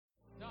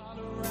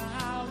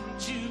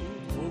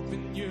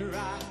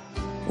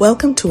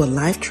Welcome to a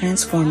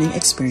life-transforming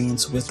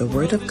experience with the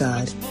Word of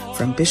God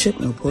from Bishop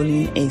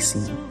Napoleon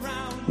Asian.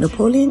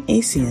 Napoleon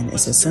Asian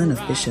is the son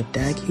of Bishop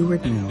Dag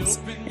Heward-Mills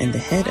and the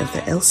head of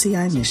the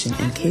LCI mission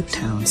in Cape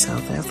Town,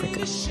 South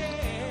Africa.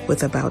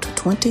 With about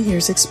 20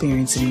 years'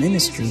 experience in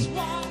ministry,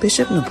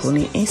 Bishop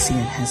Napoleon Asian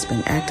has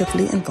been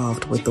actively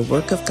involved with the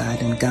work of God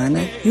in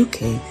Ghana,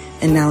 UK,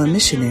 and now a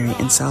missionary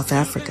in South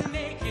Africa.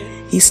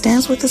 He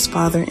stands with his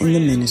father in the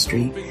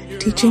ministry,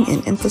 teaching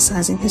and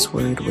emphasizing his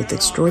word with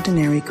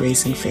extraordinary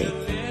grace and faith.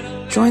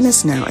 Join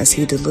us now as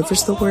he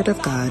delivers the word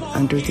of God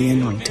under the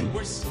anointing.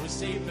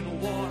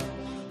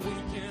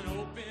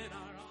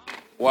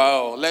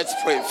 Wow, let's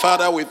pray.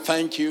 Father, we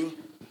thank you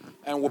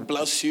and we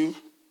bless you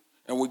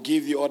and we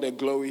give you all the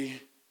glory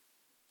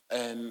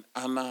and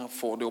honor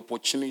for the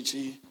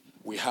opportunity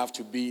we have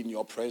to be in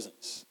your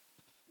presence.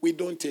 We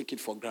don't take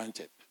it for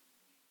granted.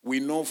 We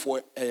know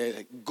for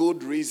a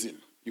good reason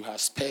you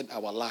have spared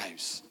our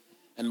lives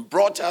and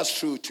brought us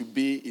through to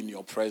be in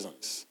your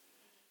presence.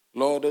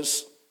 Lord,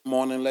 this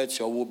morning let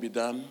your will be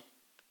done.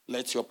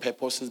 Let your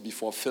purposes be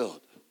fulfilled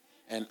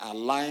and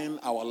align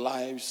our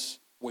lives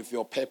with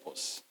your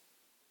purpose.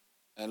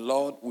 And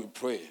Lord, we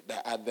pray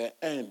that at the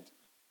end,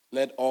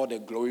 let all the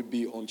glory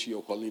be unto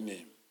your holy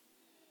name.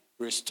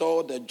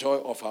 Restore the joy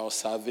of our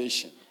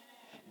salvation.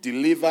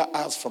 Deliver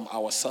us from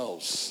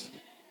ourselves.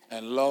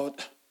 And Lord,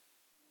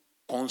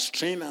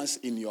 constrain us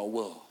in your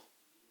will.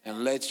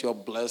 And let your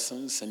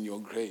blessings and your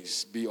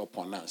grace be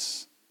upon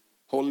us.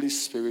 Holy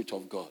Spirit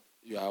of God,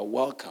 you are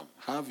welcome.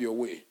 Have your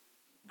way.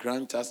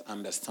 Grant us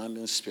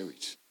understanding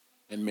spirit.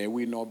 And may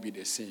we not be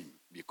the same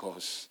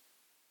because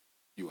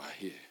you are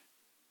here.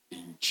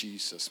 In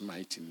Jesus'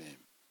 mighty name.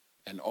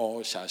 And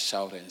all shall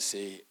shout and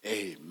say,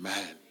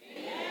 Amen.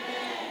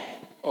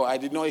 Amen. Oh, I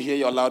did not hear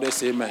your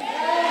loudest amen.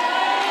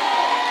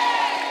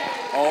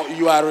 Or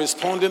you are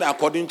responding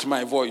according to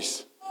my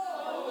voice.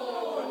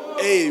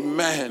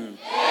 Amen.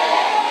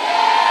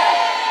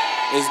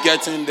 It's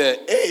getting there.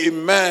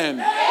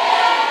 Amen.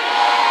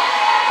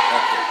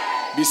 Okay.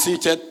 Be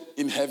seated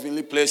in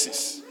heavenly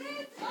places.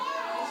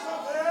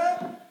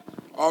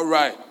 All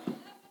right.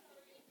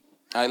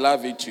 I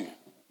love it too.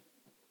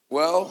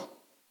 Well,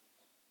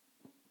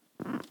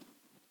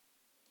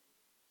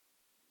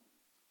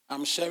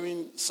 I'm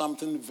sharing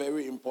something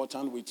very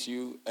important with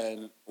you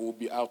and we'll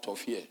be out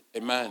of here.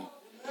 Amen.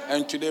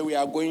 And today we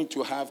are going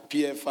to have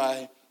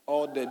PFI,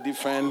 all the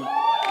different.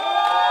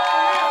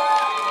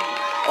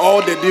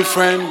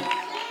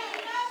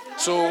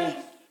 So,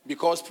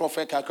 because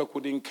Prophet Kaka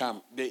couldn't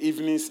come, the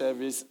evening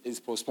service is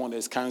postponed,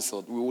 it's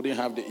cancelled. We wouldn't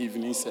have the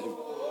evening service.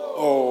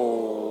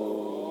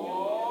 Oh.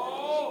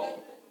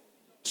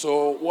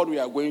 So, what we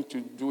are going to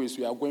do is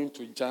we are going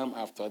to jam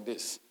after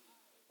this.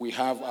 We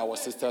have our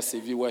sister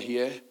Seviwa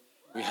here.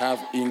 We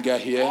have Inga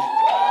here.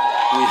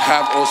 We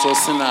have also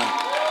Sina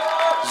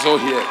Zo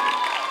here.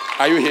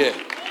 Are you here?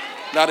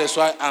 That is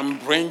why I'm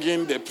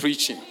bringing the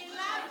preaching.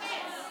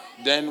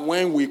 Then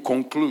when we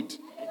conclude,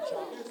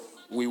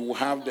 we will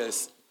have the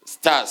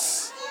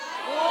stars.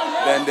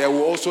 Then there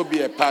will also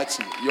be a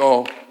party.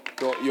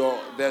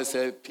 There's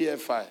a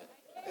PFI.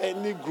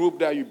 Any group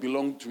that you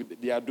belong to,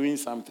 they are doing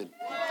something.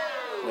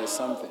 There's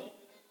something.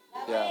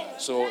 Yeah,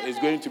 so it's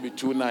going to be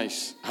too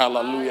nice.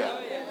 Hallelujah.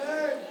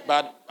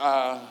 But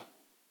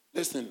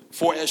listen,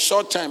 for a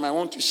short time, I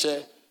want to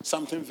share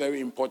something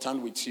very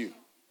important with you.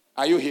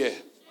 Are you here?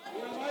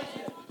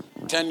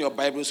 Turn your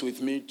Bibles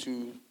with me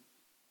to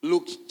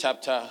Luke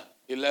chapter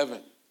 11.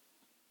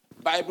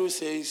 Bible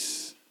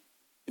says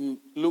in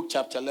Luke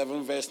chapter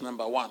 11 verse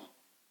number 1.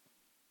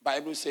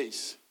 Bible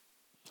says,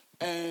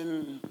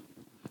 and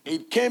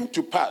it came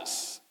to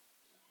pass.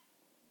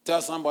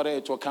 Tell somebody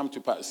it will come to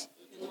pass.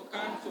 It will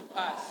come to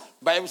pass.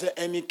 Bible says,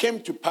 and it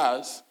came to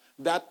pass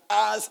that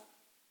as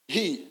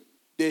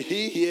the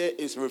he here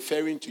is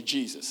referring to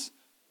Jesus.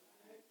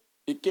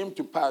 It came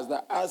to pass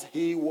that as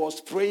he was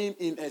praying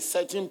in a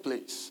certain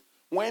place,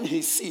 when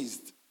he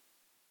ceased,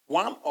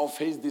 one of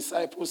his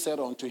disciples said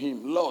unto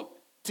him, Lord,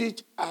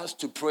 teach us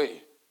to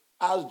pray,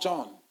 as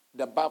John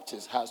the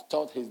Baptist has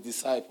taught his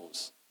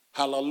disciples.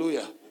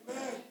 Hallelujah.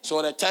 Amen.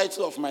 So the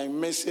title of my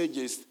message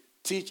is,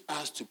 Teach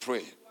Us to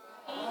Pray.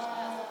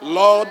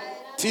 Lord,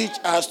 teach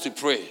us to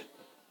pray.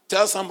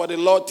 Tell somebody,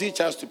 Lord,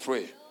 teach us to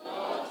pray.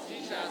 Lord,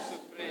 teach us to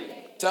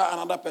pray. Tell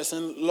another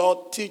person,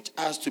 Lord, teach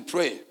us to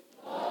pray.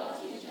 Lord,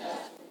 teach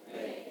us to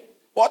pray.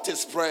 What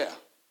is prayer?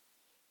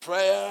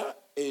 Prayer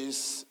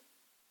is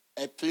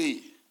a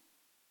plea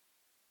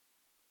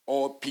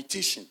or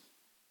petition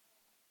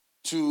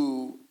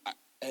to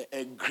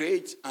a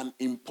great and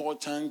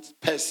important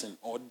person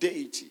or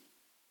deity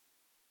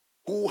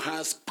who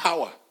has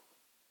power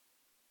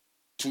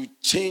to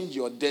change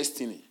your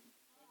destiny.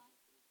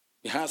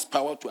 He has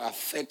power to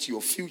affect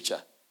your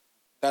future.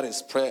 That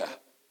is prayer.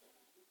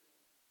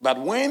 But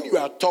when you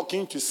are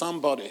talking to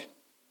somebody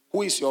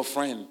who is your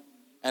friend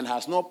and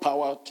has no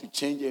power to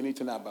change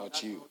anything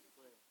about you,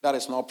 that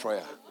is not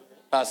prayer.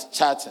 That's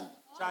chatting.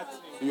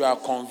 You are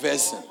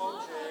conversing.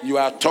 You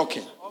are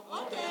talking.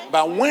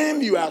 But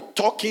when you are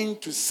talking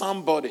to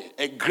somebody,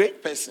 a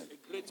great person,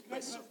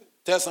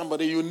 Tell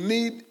somebody you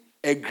need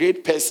a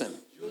great person.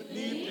 You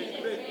need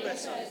a great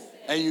person.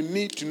 And you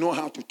need to know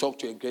how to talk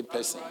to a great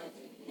person.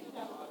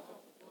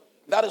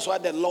 That is why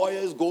the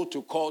lawyers go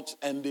to court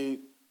and they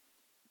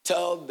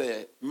tell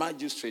the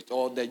magistrate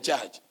or the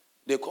judge,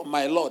 they call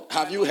my lord.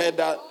 Have you heard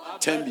that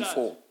term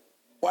before?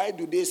 Why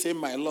do they say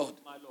my lord?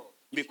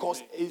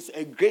 Because it's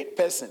a great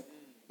person.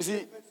 You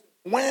see,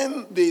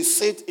 when they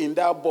sit in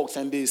that box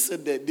and they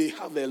sit there, they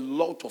have a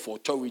lot of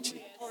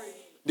authority.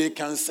 They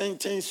can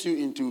sentence you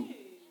into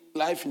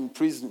life in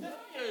prison.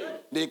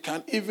 They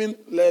can even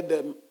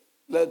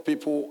let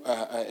people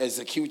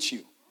execute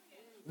you.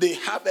 They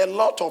have a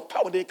lot of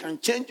power. They can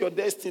change your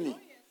destiny.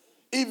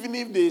 Even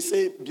if they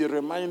say, be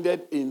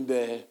reminded in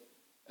the,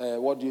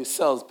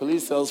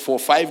 police cells for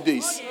 5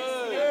 days.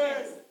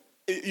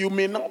 You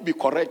may not be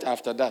correct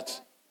after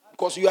that.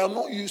 Because you are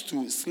not used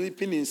to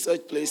sleeping in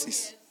such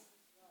places.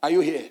 Are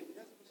you here?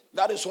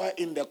 That is why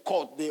in the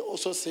court, they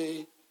also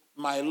say,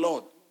 my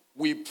Lord,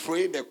 we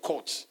pray the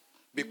court.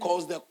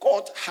 Because the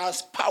court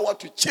has power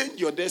to change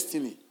your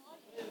destiny.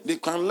 They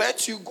can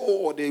let you go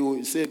or they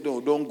will say,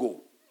 no, don't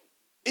go.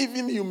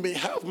 Even you may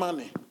have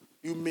money.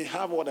 You may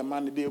have all the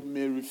money. They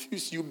may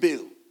refuse you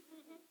bail.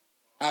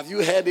 Have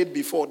you heard it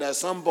before that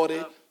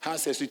somebody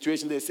has a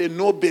situation, they say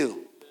no bail?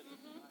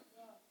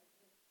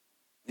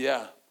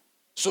 Yeah.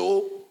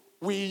 So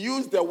we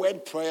use the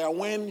word prayer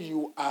when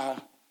you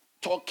are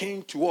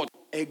talking to what?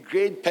 A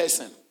great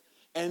person.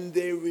 And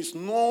there is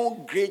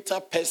no greater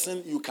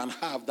person you can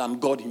have than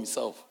God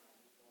himself.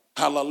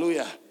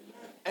 Hallelujah.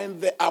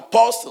 And the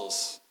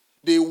apostles,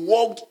 they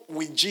walked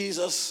with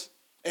Jesus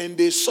and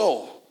they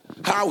saw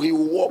how he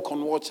walked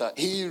on water.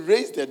 He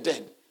raised the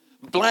dead.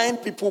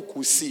 Blind people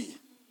could see.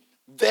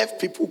 Deaf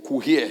people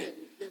could hear.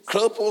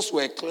 Cripples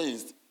were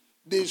cleansed.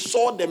 They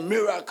saw the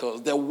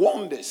miracles, the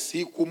wonders.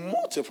 He could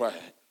multiply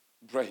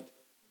bread.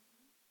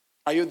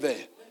 Are you there?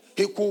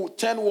 He could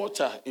turn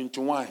water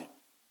into wine.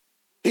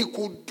 He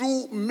could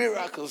do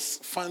miracles,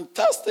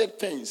 fantastic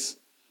things.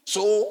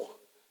 So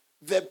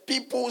the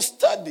people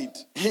studied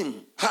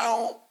him.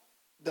 How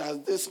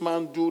does this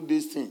man do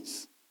these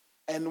things?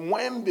 And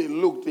when they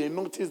looked, they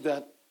noticed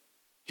that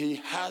he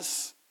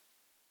has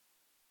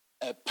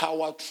a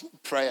power through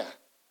prayer.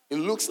 It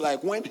looks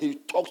like when he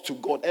talks to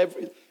God,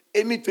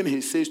 anything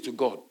he says to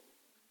God,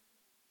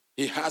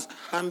 he has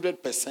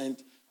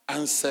 100%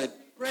 answered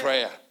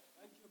prayer.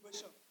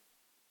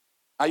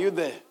 Are you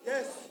there?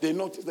 Yes. They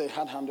noticed they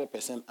had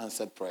 100%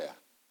 answered prayer.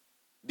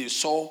 They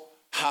saw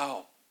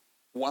how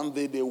one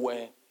day they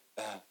were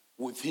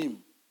with him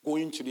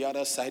going to the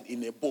other side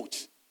in a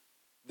boat.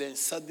 Then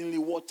suddenly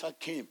water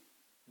came.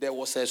 There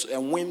was a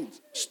wind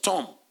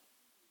storm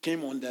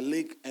came on the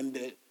lake and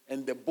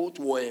the boat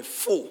were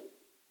full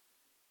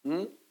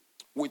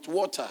with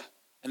water.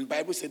 And the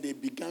Bible said they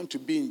began to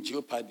be in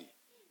jeopardy.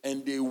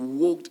 And they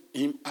woke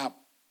him up.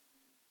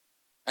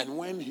 And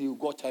when he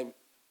got up,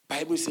 the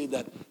Bible said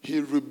that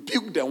he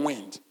rebuked the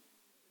wind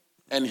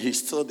and he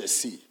stilled the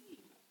sea.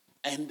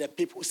 And the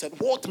people said,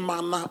 what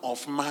manner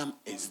of man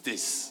is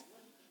this?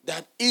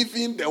 That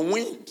even the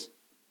wind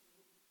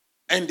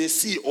and the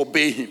sea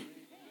obey him.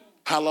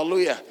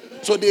 Hallelujah.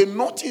 So they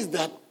noticed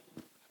that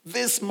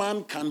this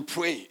man can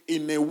pray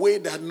in a way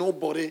that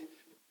nobody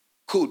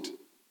could.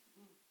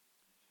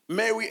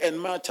 Mary and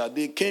Martha,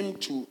 they came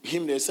to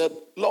him. They said,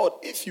 Lord,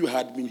 if you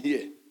had been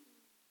here,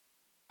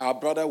 our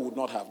brother would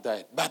not have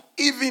died. But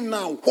even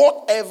now,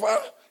 whatever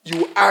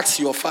you ask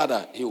your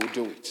father, he will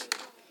do it.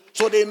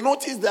 So they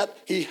noticed that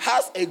he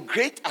has a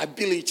great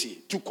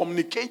ability to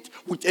communicate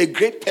with a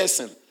great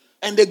person.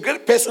 And the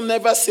great person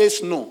never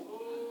says no.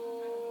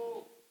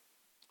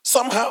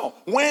 Somehow,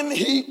 when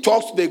he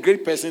talks to the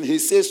great person, he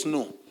says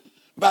no.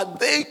 But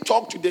they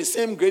talk to the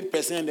same great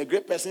person and the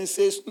great person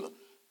says no.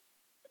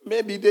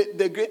 Maybe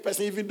the great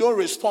person even don't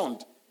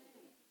respond.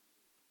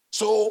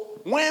 So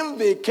when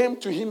they came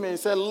to him and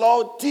said,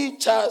 Lord,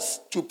 teach us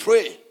to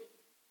pray.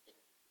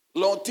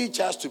 Lord, teach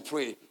us to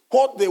pray.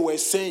 What they were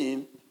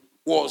saying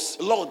was,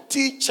 Lord,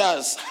 teach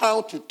us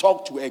how to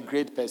talk to a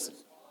great person.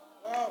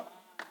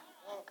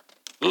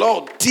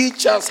 Lord,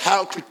 teach us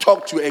how to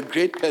talk to a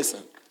great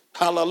person.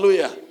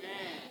 Hallelujah.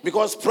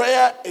 Because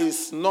prayer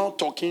is not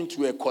talking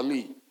to a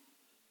colleague.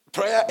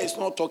 Prayer is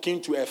not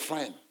talking to a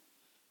friend.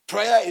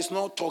 Prayer is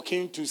not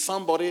talking to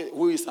somebody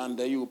who is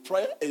under you.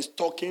 Prayer is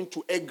talking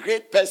to a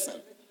great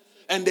person.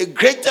 And the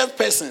greatest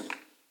person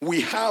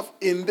we have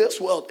in this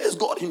world is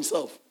God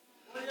himself.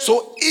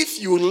 So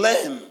if you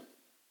learn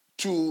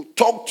to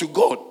talk to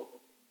God,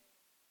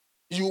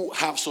 you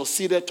have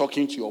succeeded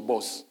talking to your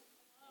boss.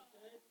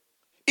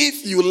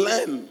 If you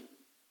learn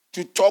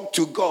to talk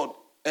to God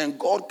and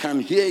God can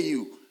hear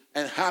you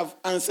and have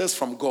answers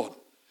from God,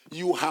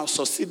 you have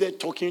succeeded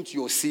talking to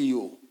your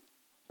CEO.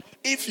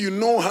 If you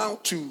know how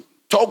to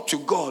talk to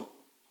God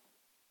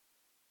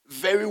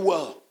very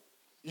well,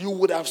 you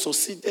would have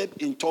succeeded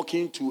in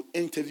talking to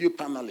interview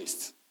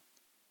panelists.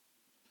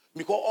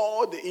 Because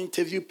all the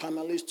interview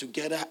panelists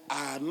together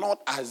are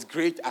not as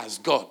great as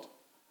God.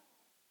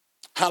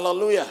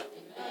 Hallelujah.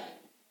 Amen.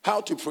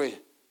 How to pray.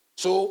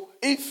 So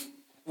if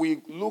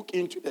we look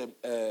into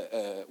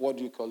the, what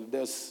do you call it?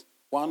 There's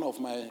one of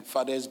my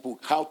father's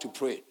book, How to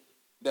Pray.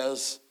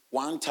 There's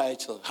one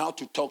title, How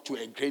to Talk to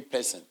a Great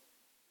Person.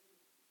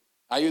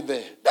 Are you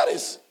there? That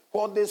is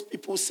what these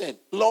people said.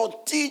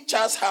 Lord, teach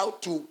us how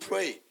to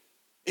pray.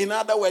 In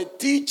other words,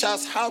 teach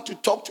us how to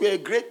talk to a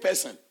great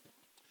person.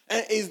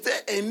 And is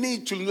there a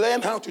need to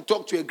learn how to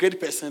talk to a great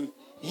person?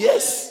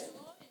 Yes.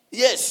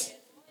 Yes.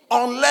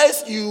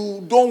 Unless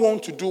you don't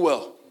want to do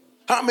well.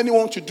 How many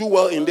want to do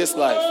well in this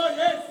life?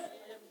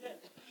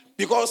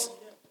 Because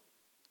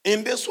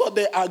in this world,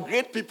 there are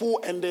great people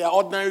and there are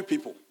ordinary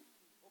people.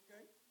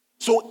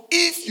 So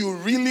if you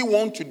really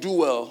want to do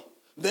well,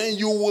 then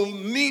you will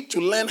need to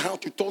learn how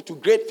to talk to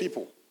great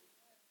people.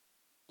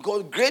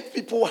 Because great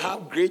people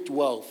have great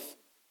wealth.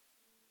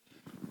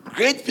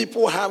 Great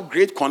people have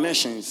great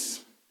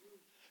connections.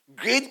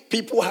 Great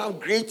people have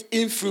great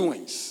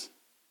influence.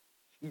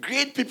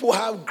 Great people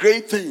have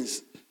great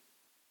things.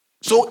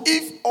 So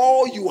if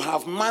all you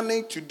have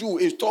managed to do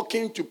is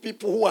talking to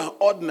people who are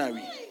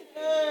ordinary,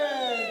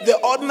 the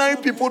ordinary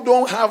people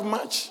don't have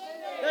much.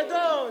 They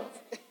don't.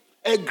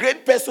 A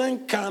great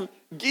person can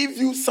give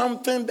you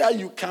something that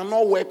you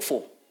cannot work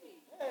for.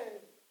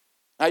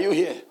 Are you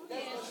here?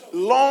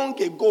 Long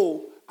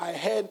ago, I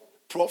heard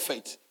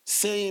prophets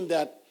saying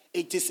that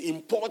it is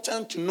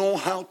important to know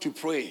how to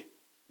pray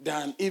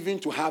than even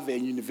to have a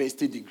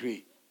university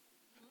degree.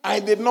 I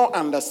did not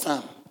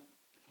understand.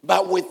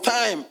 But with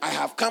time, I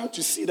have come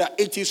to see that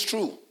it is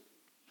true.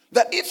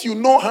 That if you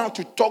know how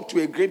to talk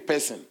to a great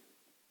person,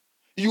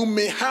 you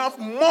may have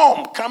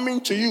more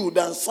coming to you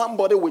than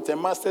somebody with a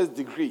master's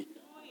degree.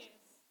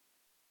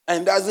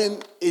 And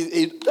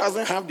it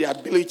doesn't have the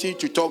ability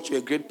to talk to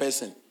a great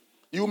person.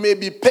 You may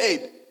be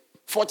paid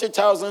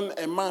 40,000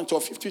 a month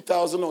or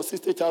 50,000 or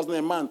 60,000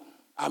 a month.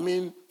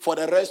 For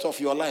the rest of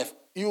your life,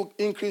 you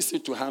increase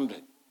it to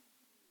 100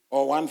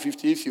 or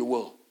 150 if you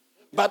will.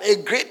 But a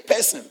great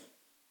person,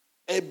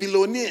 a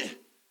billionaire,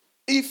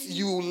 if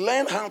you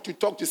learn how to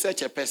talk to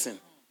such a person,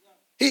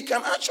 he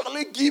can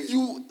actually give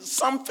you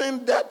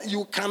something that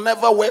you can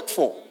never work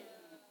for.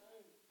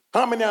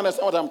 How many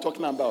understand what I'm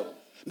talking about?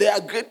 There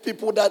are great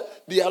people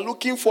that they are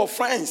looking for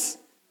friends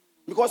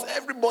because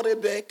everybody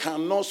there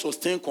cannot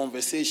sustain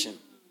conversation.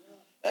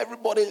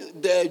 Everybody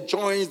there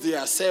joins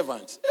their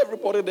servants.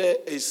 Everybody there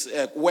is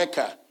a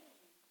worker.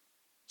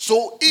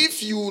 So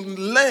if you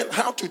learn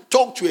how to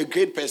talk to a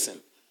great person,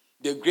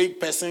 the great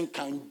person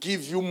can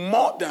give you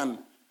more than,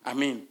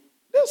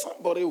 there's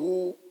somebody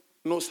who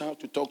knows how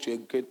to talk to a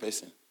great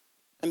person.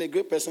 And a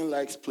great person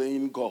likes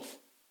playing golf.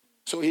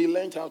 So he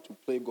learned how to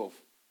play golf.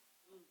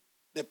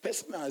 The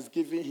person has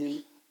given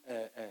him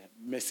a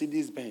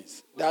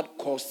Mercedes-Benz that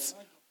costs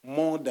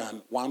more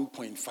than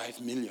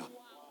 1.5 million.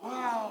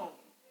 Wow.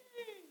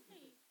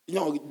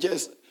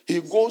 He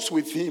goes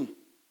with him.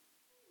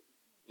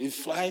 He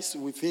flies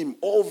with him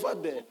over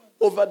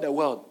the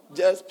world,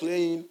 just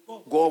playing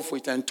golf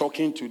with and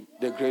talking to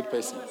the great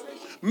person.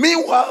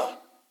 Meanwhile,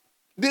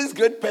 this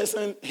great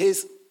person,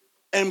 his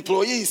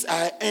employees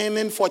are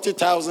earning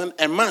 40,000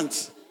 a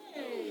month.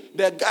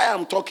 The guy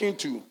I'm talking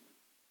to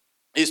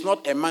is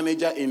not a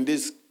manager in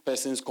this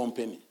person's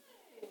company.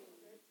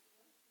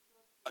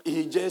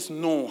 He just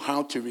knows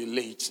how to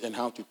relate and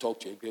how to talk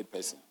to a great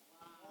person.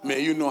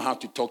 May you know how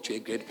to talk to a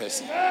great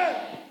person.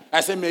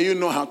 I said, may you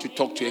know how to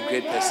talk to a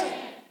great person.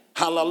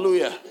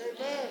 Hallelujah.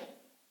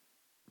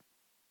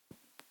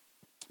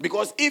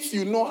 Because if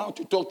you know how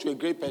to talk to a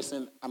great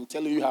person, I'm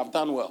telling you, you have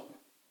done well.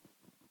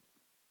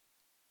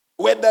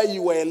 Whether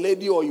you are a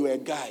lady or you are a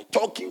guy,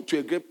 talking to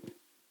a great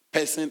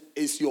person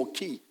is your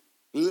key.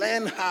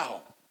 Learn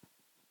how.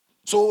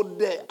 So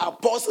the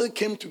apostle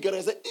came together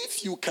and said,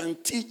 if you can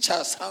teach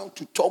us how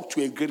to talk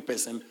to a great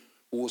person,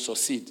 we will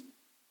succeed.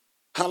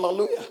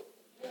 Hallelujah.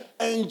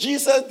 And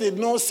Jesus did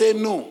not say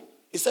no.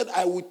 He said,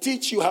 I will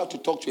teach you how to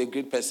talk to a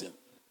great person.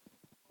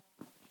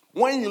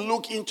 When you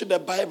look into the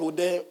Bible,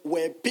 there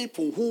were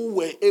people who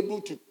were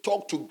able to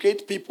talk to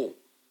great people,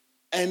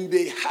 and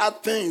they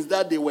had things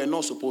that they were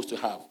not supposed to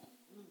have.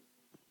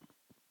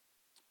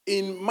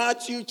 In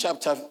Matthew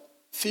chapter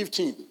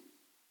 15,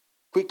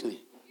 quickly,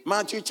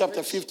 Matthew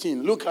chapter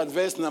 15, look at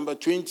verse number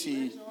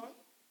 22.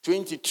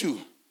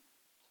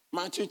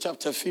 Matthew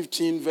chapter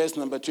 15, verse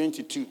number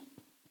 22.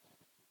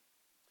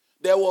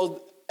 There was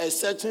a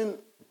certain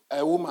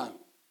woman.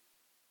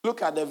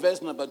 Look at the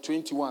verse number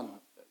 21.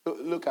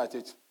 Look at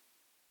it.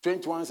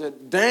 21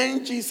 said,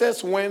 then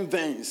Jesus went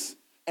thence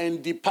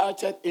and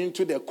departed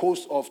into the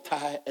coast of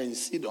Tyre and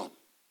Sidon.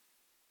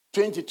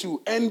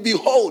 22, and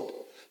behold,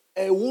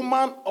 a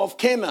woman of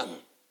Canaan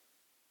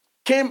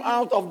came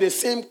out of the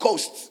same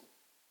coast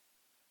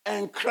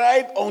and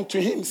cried unto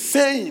him,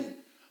 saying,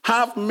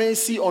 have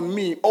mercy on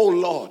me, O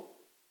Lord,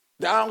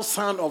 thou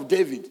son of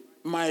David.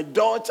 My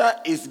daughter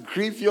is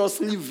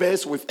grievously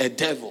vexed with a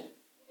devil.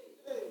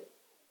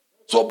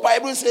 So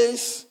Bible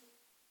says,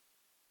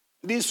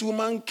 this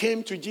woman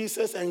came to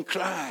Jesus and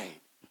cried.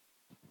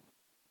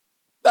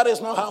 That is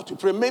not how to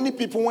pray. Many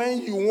people,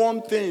 when you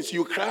want things,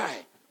 you cry.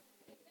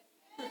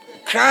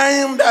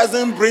 Crying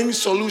doesn't bring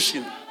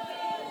solution.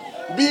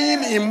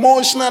 Being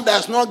emotional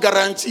does not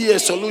guarantee a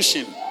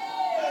solution.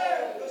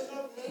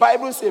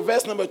 Bible says,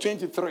 verse number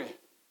 23.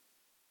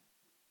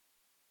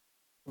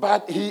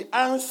 But he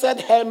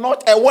answered her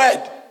not a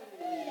word.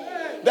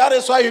 That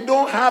is why you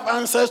don't have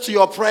answers to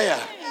your prayer.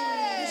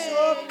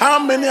 How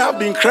many have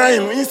been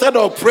crying instead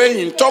of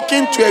praying,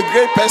 talking to a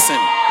great person?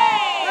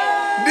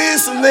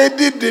 This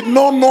lady did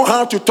not know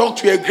how to talk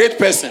to a great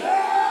person.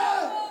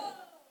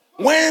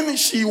 When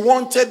she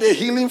wanted a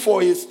healing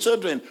for his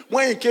children,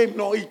 when he came,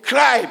 he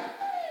cried.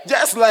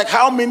 Just like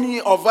how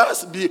many of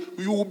us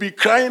you will be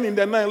crying in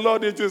the night,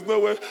 Lord, it is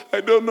nowhere.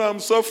 I don't know, I'm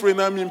suffering,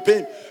 I'm in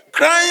pain.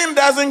 Crying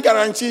doesn't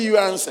guarantee you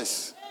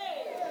answers.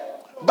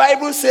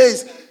 Bible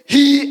says,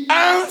 he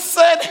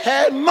answered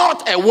her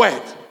not a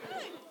word.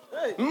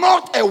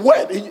 Not a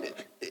word.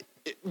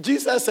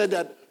 Jesus said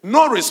that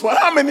no response.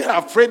 How many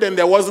have prayed and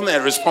there wasn't a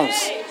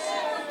response?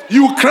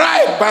 You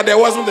cried, but there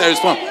wasn't a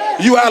response.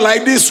 You are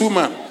like this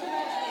woman.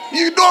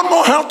 You don't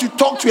know how to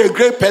talk to a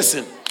great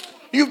person.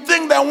 You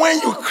think that when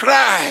you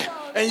cry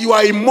and you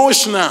are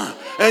emotional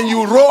and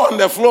you roll on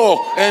the floor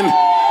and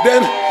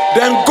then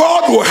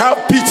God will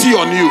have pity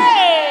on you.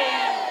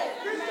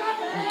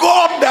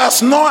 God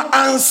does not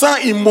answer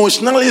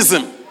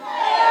emotionalism.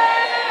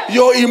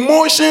 Your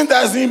emotion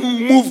doesn't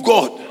move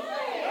God.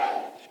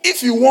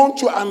 If you want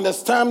to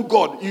understand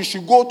God, you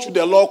should go to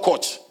the law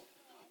court.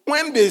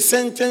 When they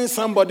sentence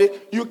somebody,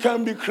 you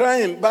can be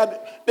crying,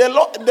 but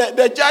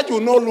the judge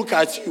will not look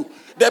at you.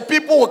 The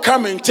people will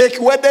come and take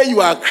whether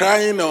you are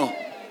crying or...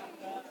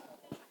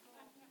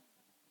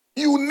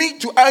 You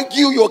need to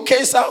argue your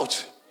case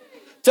out.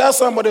 Tell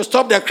somebody,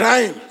 stop the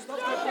crying.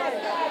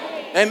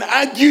 And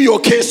argue your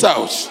case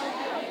out.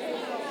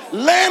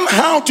 Learn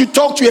how to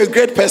talk to a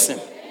great person.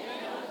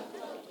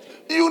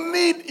 You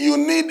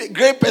need a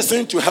great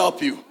person to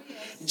help you.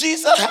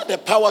 Jesus had the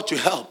power to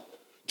help,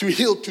 to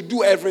heal, to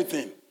do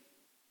everything.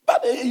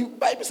 But the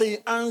Bible says he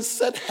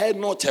answered her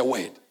not a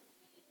word.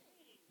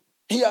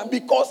 Yeah,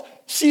 because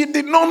she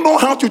did not know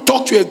how to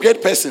talk to a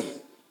great person.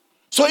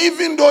 So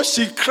even though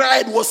she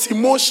cried, was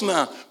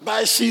emotional,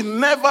 but she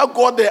never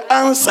got the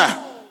answer.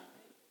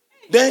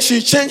 Then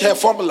she changed her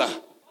formula.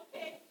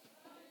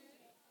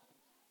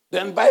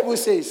 Then Bible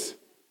says,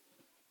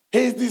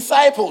 his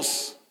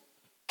disciples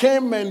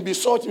came and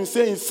besought him,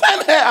 saying,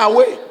 send her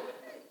away,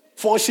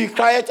 for she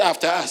cried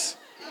after us.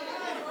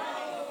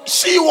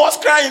 She was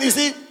crying, you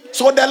see.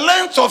 So the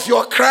length of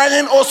your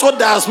crying also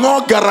does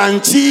not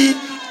guarantee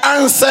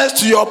answers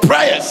to your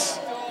prayers.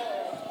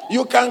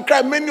 You can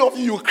cry. Many of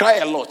you cry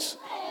a lot.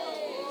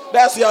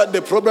 That's how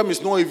the problem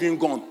is not even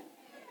gone.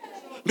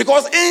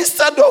 Because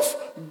instead of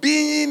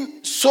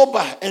being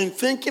sober and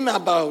thinking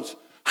about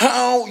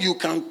how you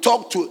can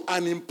talk to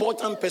an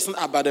important person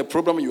about the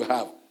problem you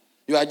have,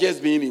 you are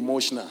just being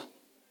emotional.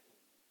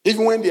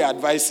 Even when they are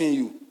advising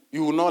you,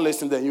 you will not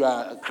listen to them. You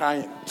are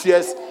crying.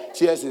 Tears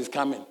is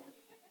coming.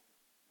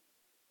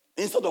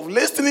 Instead of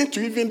listening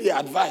to even the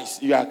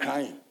advice, you are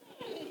crying.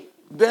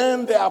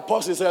 Then the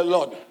apostle said,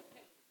 Lord,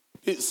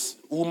 this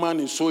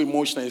woman is so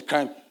emotional, she's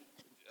crying.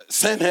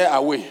 Send her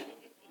away.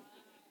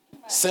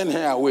 Send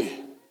her away.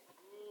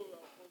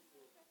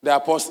 The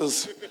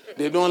apostles,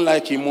 they don't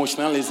like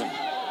emotionalism.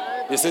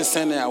 They say,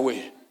 send her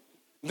away.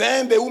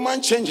 Then the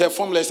woman changed her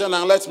formula and said,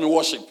 now let me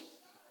worship.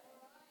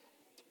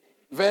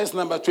 Verse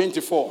number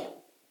 24.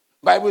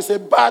 Bible says,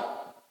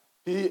 but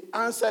he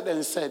answered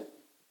and said,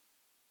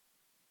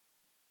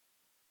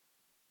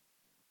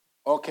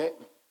 okay,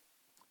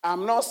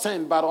 I'm not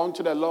sent but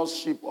unto the lost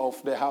sheep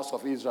of the house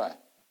of Israel.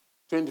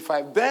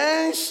 25.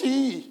 Then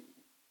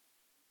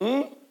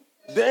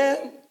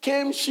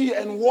came she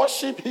and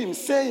worshipped him,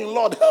 saying,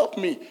 Lord, help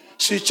me.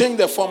 She changed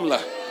the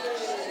formula.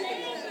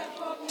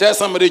 Tell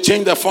somebody,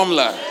 change the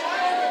formula.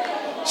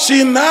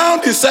 She now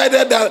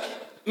decided that,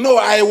 no,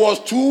 I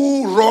was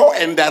too raw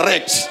and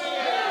direct.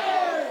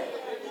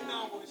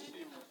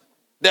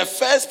 The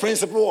first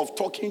principle of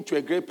talking to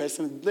a great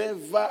person,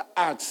 never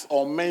ask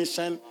or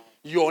mention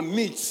your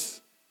needs,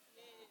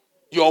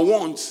 your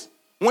wants.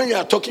 When you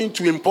are talking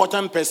to an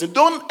important person,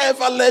 don't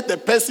ever let the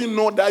person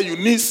know that you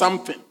need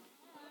something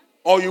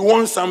or you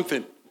want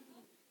something.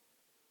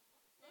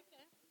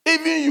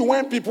 Even you,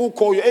 when people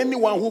call you,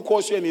 anyone who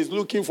calls you and is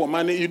looking for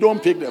money, you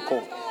don't pick the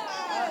call.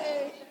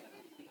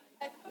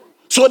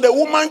 So the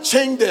woman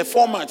changed the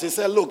format. She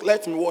said, look,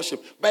 let me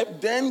worship.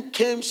 But then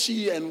came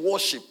she and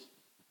worshiped.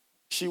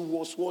 She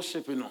was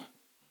worshiping.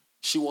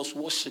 She was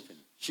worshiping.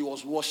 She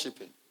was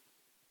worshiping.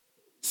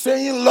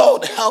 Saying,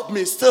 Lord, help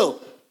me. Still,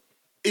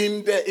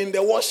 in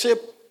the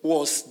worship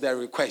was the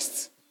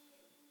request.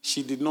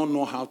 She did not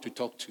know how to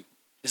talk to.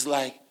 It's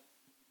like,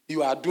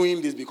 you are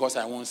doing this because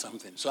I want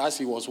something. So as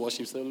he was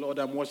worshiping, he said, Lord,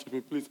 I'm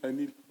worshiping. Please, I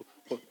need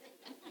help.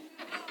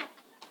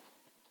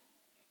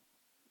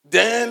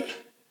 Then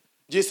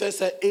Jesus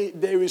said, hey,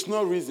 there is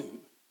no reason.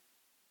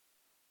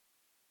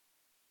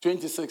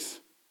 26.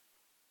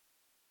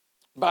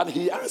 But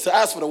he answered,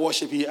 as for the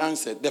worship, he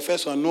answered. The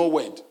first one, no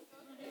word.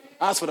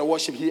 As for the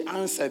worship, he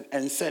answered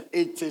and said,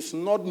 it is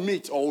not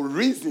meet or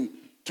reason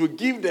to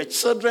give the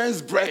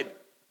children's bread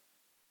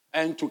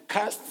and to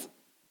cast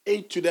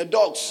it to the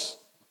dogs.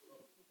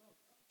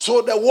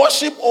 So the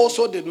worship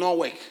also did not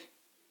work.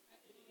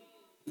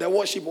 The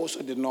worship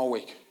also did not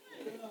work.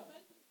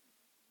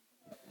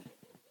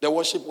 The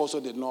worship also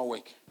did not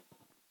work.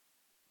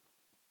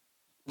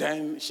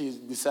 Then she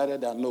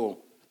decided that no,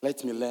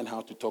 let me learn how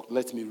to talk.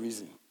 Let me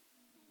reason.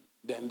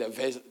 Then the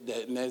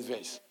next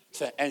verse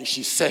said, and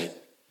she said,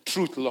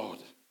 truth, Lord,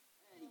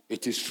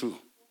 it is true.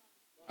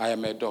 I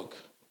am a dog.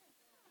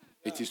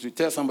 It is to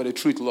tell somebody,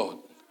 truth, Lord.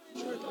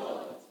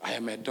 I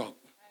am a dog.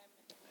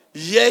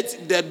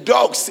 Yet the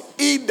dogs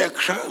eat the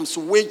crumbs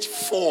which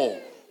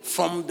fall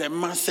from the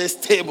master's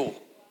table.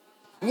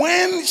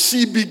 When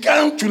she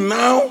began to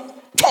now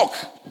talk,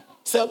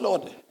 said,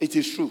 Lord, it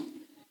is true.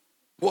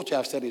 What you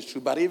have said is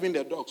true. But even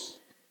the dogs,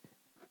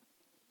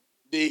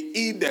 they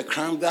eat the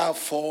crumbs that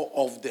fall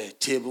off the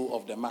table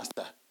of the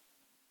master.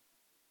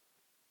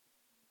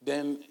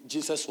 Then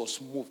Jesus was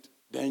moved.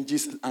 Then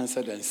Jesus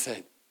answered and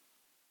said,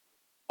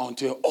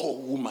 unto her, oh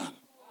woman,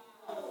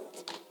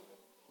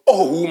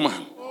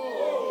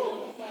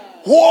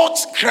 what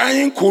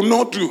crying could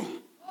not do,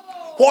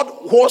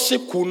 what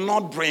worship could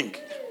not bring,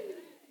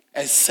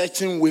 a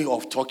certain way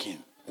of talking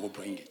will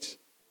bring it.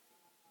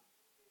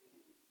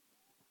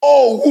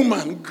 Oh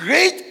woman,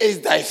 great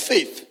is thy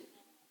faith.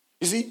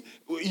 You see,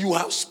 you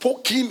have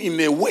spoken in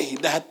a way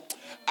that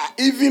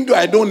even though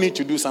I don't need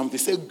to do something,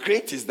 say,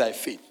 great is thy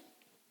faith.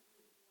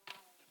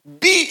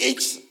 Be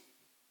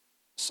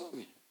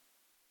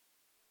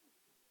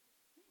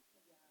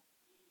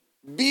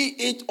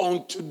it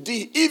unto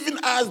thee, even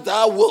as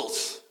thou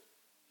wilt.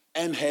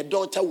 And her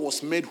daughter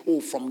was made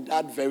whole from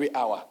that very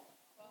hour.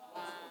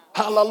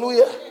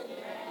 Hallelujah.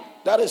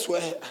 That is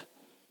where,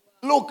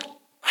 look,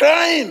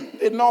 crying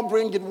did not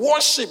bring it.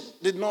 Worship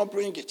did not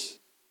bring it.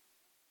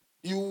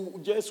 You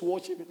just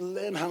worship,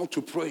 learn how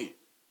to pray.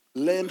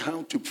 Learn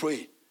how to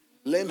pray.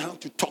 Learn how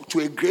to talk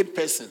to a great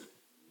person.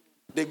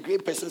 The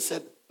great person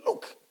said,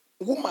 look,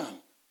 woman,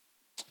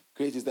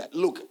 great is that.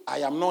 Look, I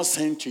am not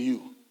sent to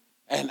you.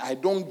 And I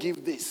don't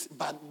give this.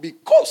 But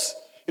because,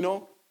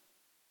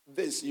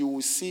 this, you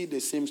will see the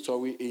same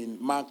story in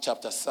Mark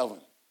chapter 7.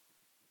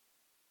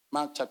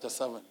 Mark chapter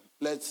 7.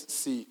 Let's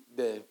see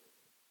the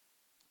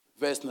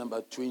verse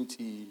number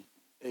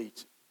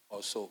 28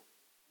 or so.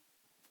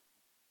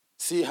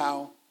 See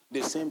how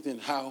the same thing,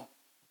 how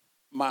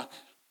Mark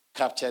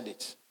captured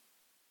it.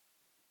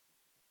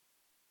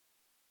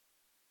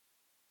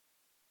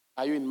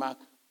 Are you in Mark?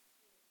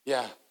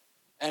 Yeah.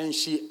 And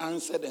she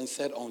answered and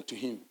said unto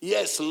him,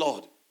 yes,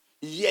 Lord,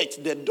 yet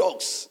the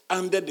dogs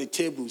under the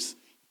tables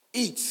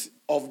eat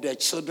of their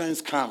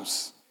children's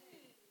crumbs.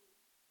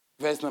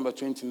 Verse number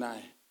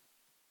 29.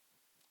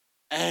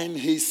 And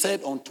he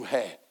said unto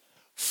her,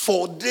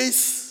 for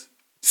this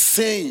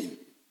saying,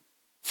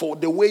 for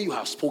the way you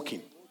have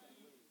spoken,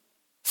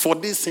 for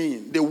this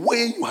saying, the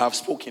way you have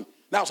spoken.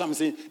 That's what I'm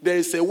saying. There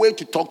is a way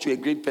to talk to a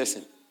great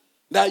person.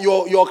 That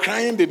your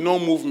crying did not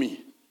move me.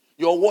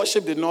 Your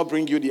worship did not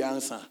bring you the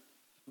answer.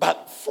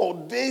 But for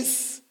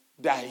this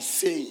thy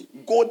saying,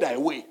 go thy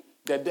way,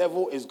 the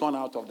devil is gone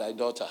out of thy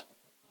daughter.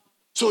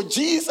 So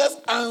Jesus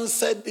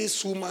answered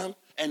this woman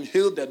and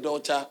healed the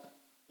daughter.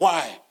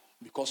 Why?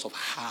 Because of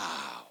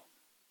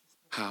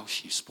how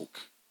she spoke.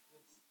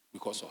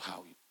 Because of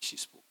how she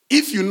spoke.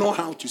 If you know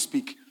how to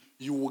speak,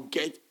 you will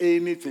get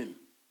anything,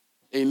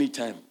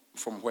 anytime,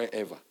 from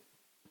wherever.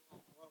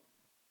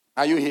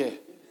 Are you here?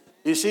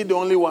 Is she the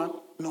only one?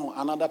 No,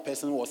 another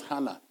person was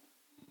Hannah.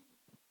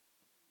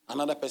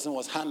 Another person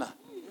was Hannah.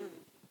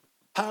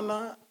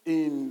 Hannah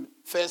in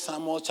 1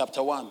 Samuel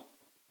chapter 1.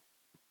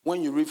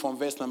 When you read from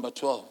verse number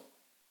 12.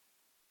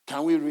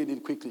 Can we read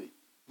it quickly?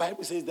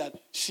 Bible says that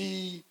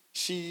she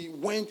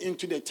went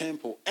into the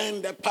temple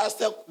and the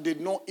pastor did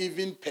not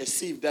even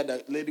perceive that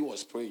the lady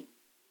was praying.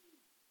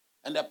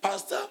 And the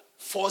pastor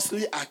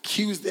falsely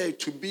accused her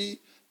to be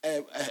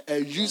a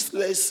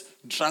useless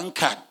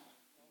drunkard.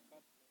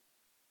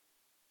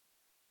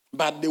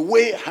 But the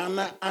way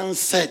Hannah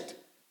answered,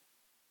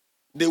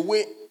 the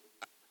way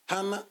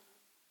Hannah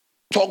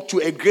talked to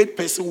a great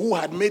person who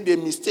had made a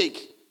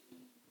mistake,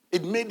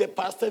 it made the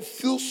pastor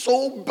feel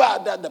so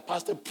bad that the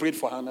pastor prayed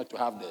for Hannah to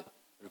have the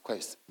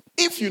request.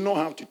 If you know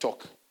how to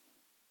talk.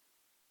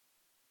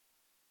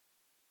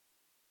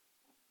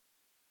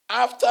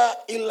 After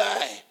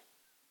Eli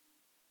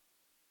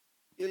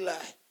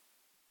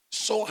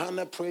saw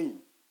Hannah praying,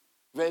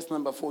 verse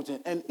number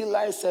 14, and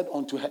Eli said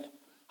unto her,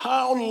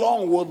 how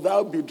long wilt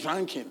thou be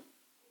drunken?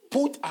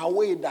 Put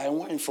away thy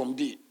wine from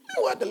thee. You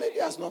know what the lady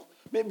has not?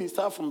 Maybe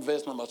start from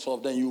verse number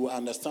 12, then you will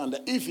understand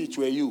that if it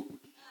were you,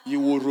 you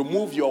will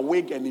remove your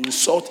wig and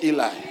insult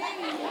Eli.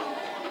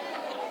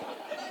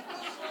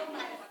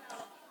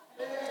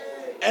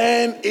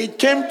 And it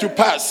came to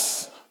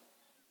pass,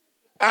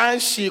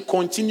 as she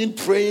continued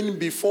praying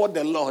before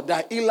the Lord,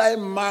 that Eli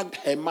marked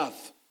her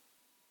mouth.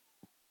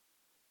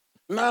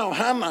 Now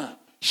Hannah,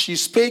 she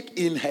spake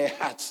in her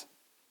heart.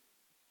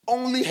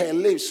 Only her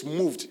lips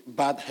moved,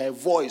 but her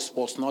voice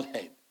was not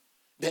heard.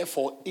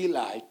 Therefore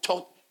Eli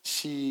thought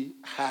she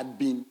had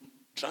been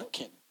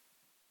drunken.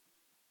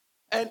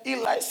 And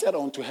Eli said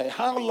unto her,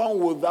 how long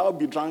wilt thou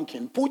be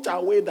drunken? Put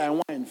away thy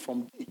wine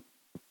from thee.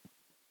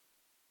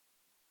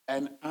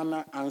 And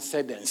Anna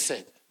answered and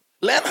said,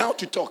 learn how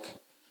to talk.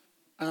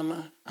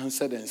 Anna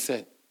answered and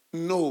said,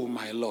 no,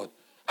 my Lord.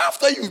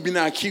 After you've been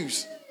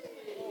accused,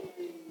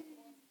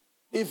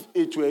 if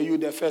it were you,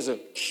 the first,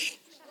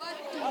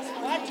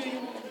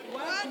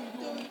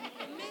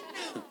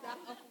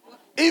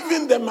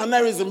 even the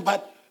mannerism,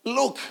 but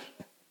look,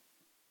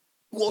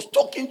 he was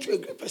talking to a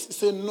great person. He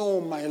said, no,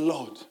 my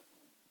Lord,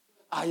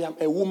 I am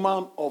a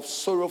woman of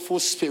sorrowful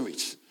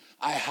spirit.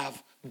 I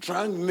have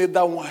drank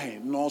neither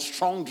wine nor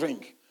strong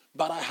drink,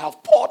 but I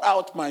have poured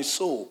out my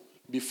soul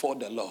before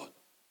the Lord.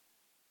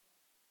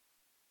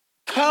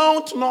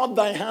 Count not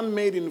thy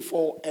handmaiden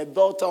for a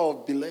daughter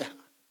of Belial,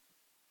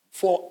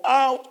 for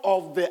out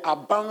of the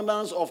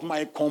abundance of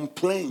my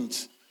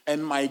complaints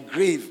and my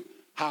grief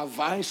have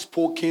I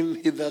spoken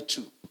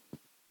hitherto.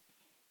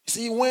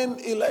 See, when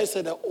Eli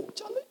said, oh,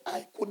 Charlie,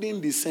 I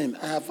couldn't discern.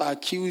 I have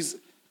accused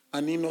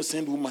an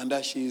innocent woman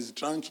that she is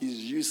drunk, she's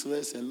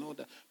useless and all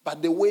that.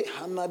 But the way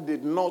Hannah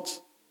did not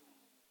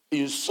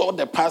insult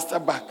the pastor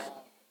back,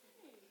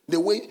 the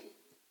way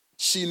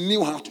she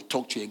knew how to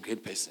talk to a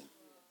great person.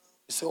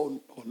 He said,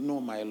 oh no,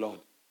 my Lord.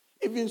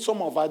 Even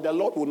some of us, the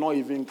Lord will not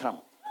even come.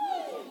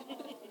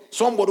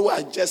 Somebody who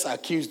has just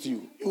accused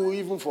you, you will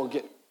even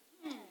forget.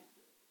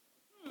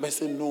 But he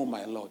said, no,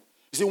 my Lord.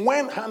 You see,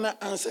 when Hannah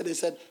answered, he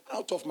said,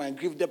 out of my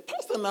grief, the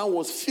pastor now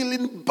was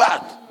feeling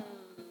bad.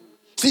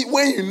 See,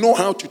 when you know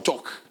how to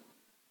talk,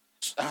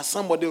 has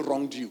somebody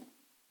wronged you,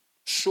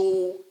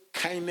 show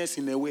kindness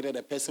in a way that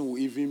the person will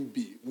even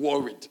be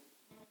worried.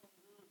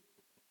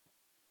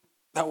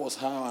 That was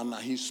how Hannah,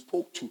 he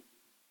spoke to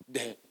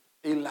the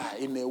Eli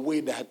in a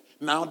way that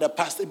now the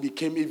pastor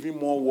became even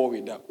more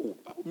worried that, oh,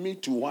 me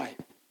too, why?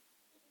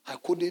 I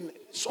couldn't,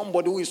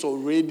 somebody who is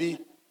already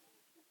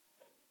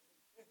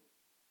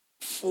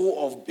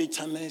full of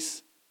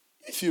bitterness.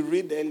 If you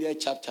read the earlier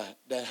chapter,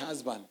 the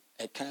husband,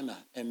 Elkanah,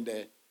 and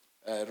the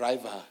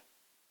rival,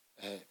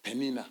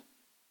 Peninnah.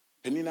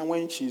 Peninnah,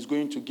 when she's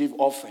going to give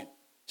offering,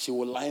 she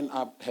will line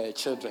up her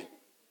children.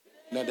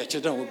 Then the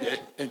children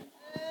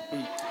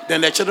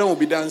will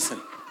be dancing.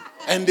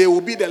 And they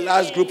will be the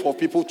last group of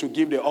people to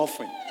give the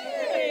offering.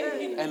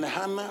 And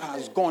Hannah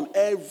has gone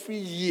every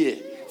year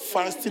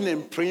fasting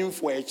and praying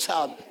for a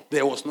child.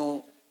 There was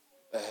no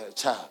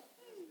child.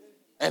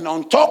 And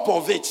on top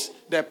of it,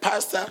 the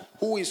pastor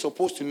who is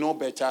supposed to know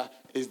better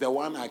is the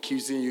one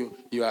accusing you.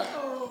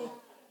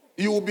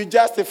 You will be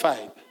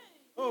justified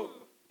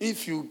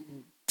if you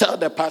tell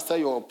the pastor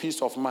your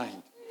peace of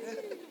mind.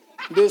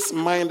 This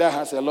minder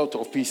has a lot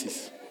of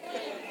pieces.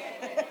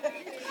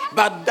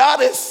 But that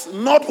is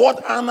not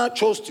what Anna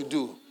chose to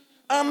do.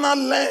 Anna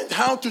learned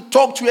how to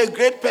talk to a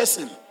great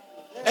person.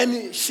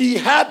 And she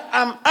had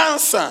an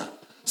answer.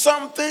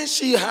 Something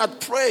she had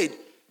prayed.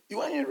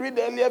 When you read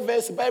the earlier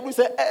verse, the Bible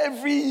says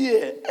every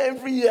year,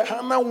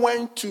 Hannah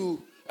went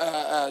to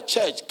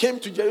church, came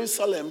to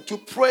Jerusalem to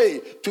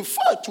pray, to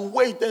fight, to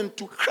wait, and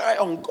to cry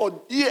on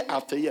God year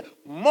after year.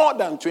 More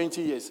than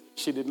 20 years,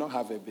 she did not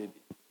have a baby.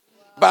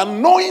 But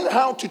knowing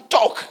how to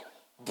talk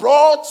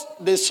brought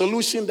the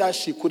solution that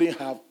she couldn't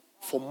have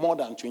for more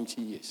than 20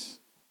 years.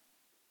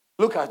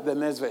 Look at the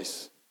next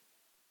verse.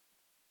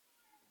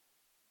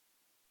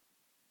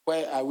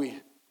 Where are we?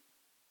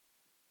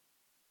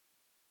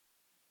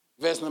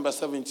 Verse number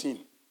 17.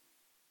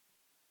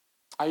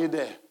 Are you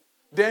there?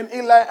 Then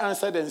Eli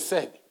answered and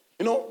said,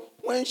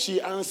 when she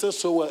answered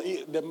so well,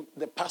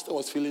 the pastor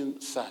was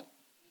feeling sad.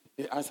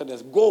 He answered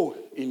us, go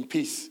in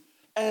peace.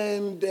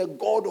 And the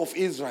God of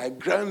Israel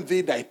grant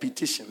thee thy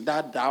petition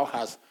that thou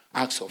hast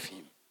asked of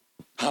him.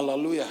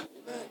 Hallelujah.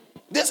 Amen.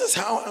 This is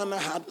how Hannah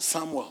had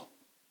Samuel.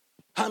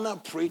 Hannah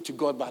prayed to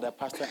God, but the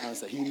pastor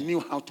answered. He knew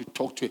how to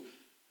talk to him.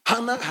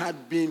 Hannah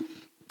had been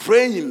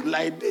praying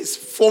like this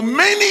for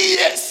many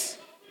years.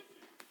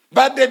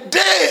 But the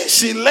day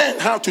she learned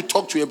how to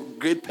talk to a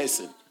great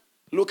person,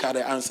 look at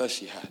the answer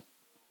she had.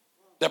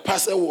 The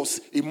pastor was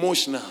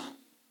emotional.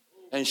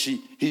 And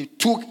he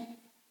took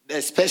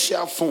a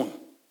special phone.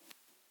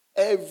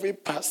 Every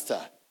pastor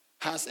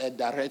has a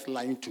direct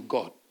line to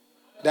God.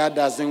 That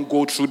doesn't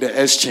go through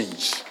the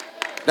exchange.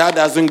 That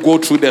doesn't go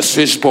through the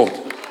switchboard.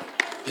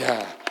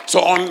 Yeah.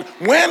 So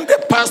when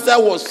the pastor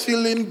was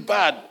feeling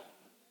bad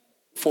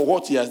for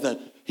what he has done,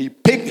 he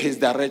picked his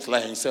direct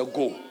line and said,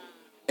 go.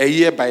 A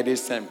year by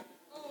this time.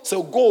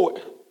 So go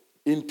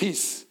in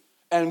peace.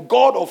 And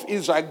God of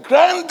Israel,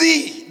 grant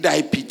thee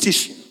thy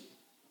petition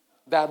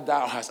that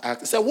thou hast asked.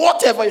 He said,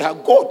 whatever you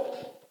have, God,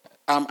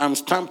 I'm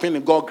stamping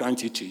and God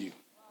grant it to you.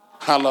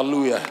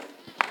 Hallelujah.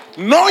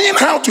 Knowing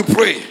how to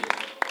pray.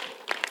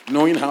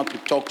 Knowing how to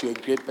talk to a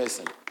great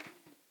person.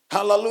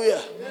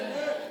 Hallelujah.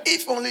 Yeah.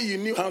 If only you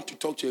knew how to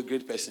talk to a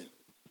great person,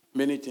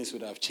 many things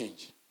would have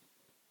changed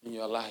in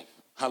your life.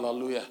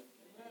 Hallelujah.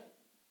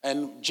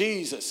 And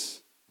Jesus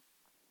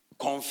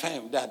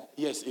confirmed that,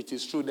 yes, it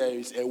is true, there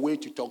is a way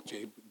to talk to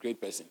a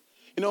great person.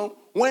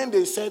 When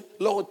they said,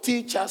 Lord,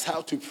 teach us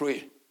how to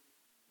pray,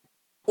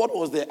 what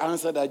was the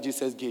answer that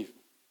Jesus gave?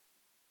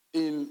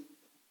 In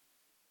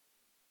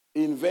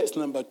verse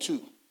number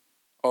 2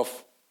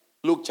 of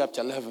Luke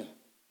chapter 11,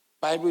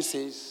 Bible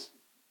says,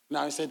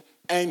 Now he said,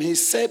 and he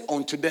said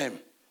unto them,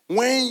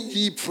 when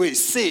ye pray,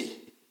 say.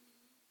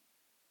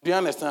 Do you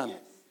understand?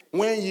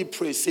 When ye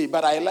pray, say.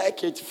 But I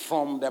like it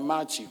from the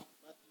Matthew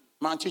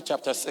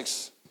chapter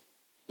 6.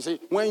 You see,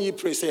 when ye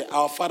pray, say,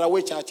 our Father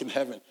which art in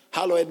heaven,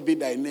 hallowed be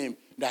thy name,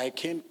 thy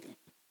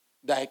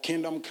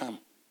kingdom come.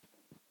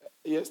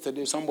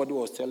 Yesterday, somebody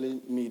was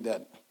telling me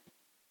that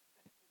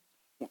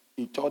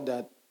he thought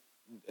that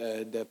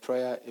the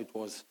prayer, it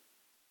was,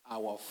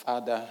 our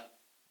Father,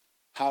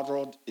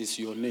 Harold is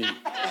your name.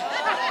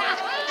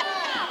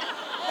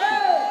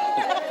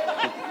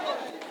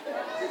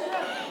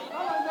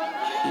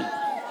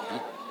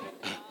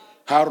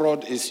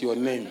 Harold is your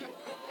name.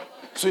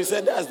 So he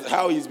said that's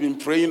how he's been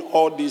praying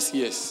all these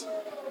years.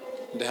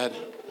 That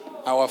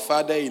our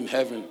Father in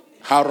heaven,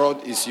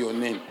 Harold is your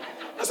name.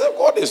 I said,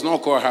 God is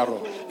not called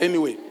Harold.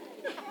 Anyway.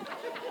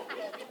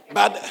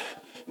 But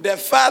the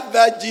fact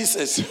that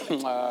Jesus...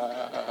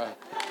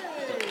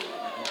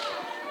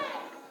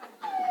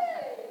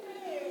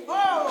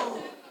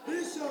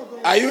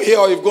 Are you here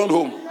or you've gone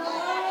home?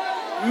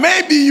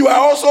 Maybe you are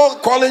also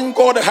calling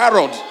God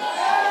Harold.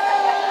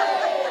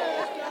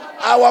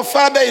 Our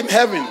Father in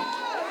heaven.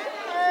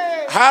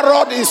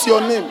 Harold is your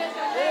name.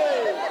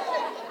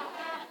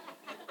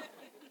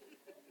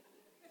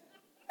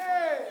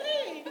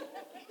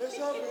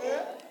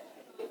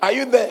 Are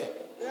you there?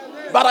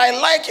 But I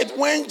like it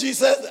when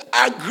Jesus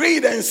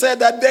agreed and said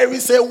that there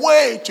is a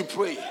way to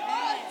pray.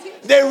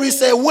 There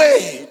is a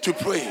way to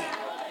pray.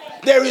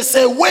 There is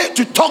a way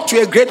to talk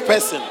to a great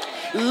person.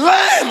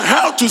 Learn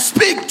how to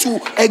speak to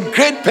a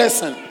great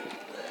person.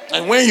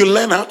 And when you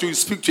learn how to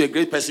speak to a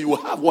great person, you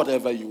will have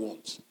whatever you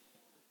want.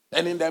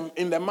 And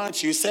in the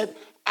Matthew, he said,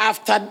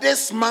 after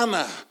this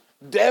manner,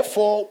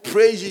 therefore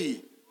pray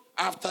ye.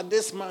 After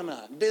this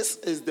manner, this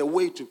is the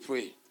way to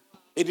pray.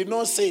 It did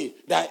not say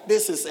that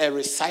this is a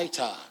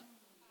reciter.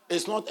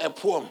 It's not a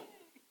poem.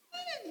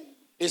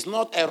 It's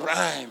not a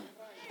rhyme.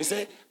 He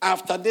said,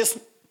 after this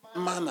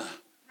manner,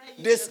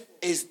 this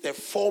is the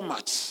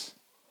format.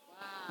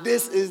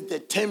 This is the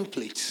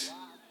template.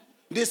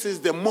 This is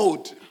the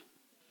mode.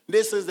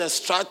 This is the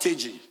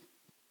strategy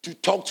to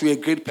talk to a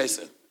great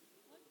person.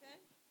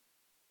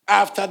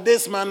 After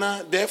this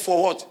manner,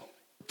 therefore what?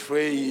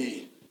 Pray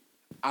ye.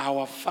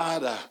 Our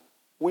Father,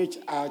 which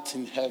art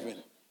in heaven.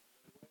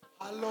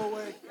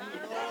 Hallowed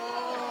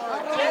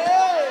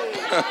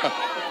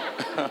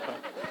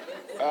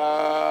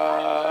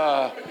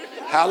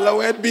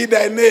hallowed be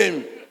thy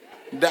name.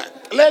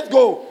 Let's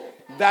go.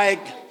 Thy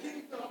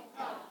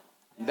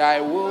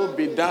will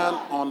be done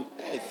on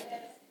earth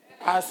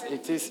as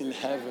it is in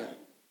heaven.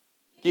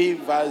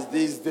 Give us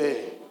this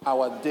day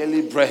our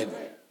daily bread.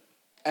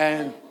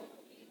 And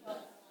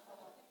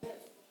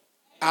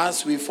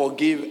as we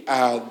forgive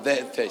our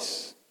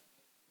debtors.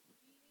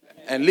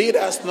 And lead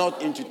us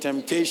not into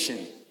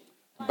temptation,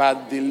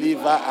 but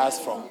deliver us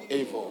from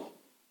evil.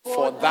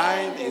 For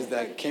thine is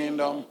the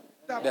kingdom,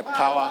 the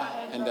power,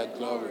 and the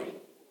glory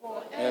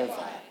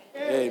forever.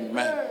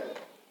 Amen.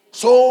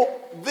 So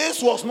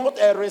this was not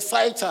a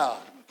recital.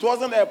 It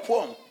wasn't a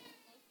poem.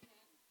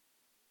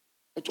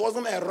 It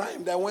wasn't a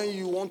rhyme that when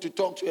you want to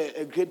talk to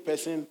a great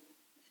person,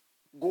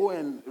 go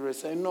and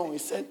recite. No, he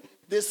said,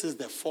 this is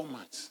the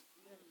format.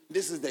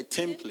 This is the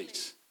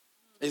template.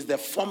 It's the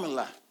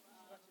formula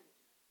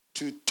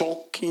to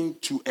talking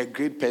to a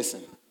great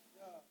person.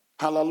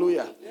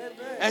 Hallelujah. Amen.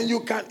 And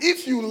you can,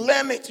 if you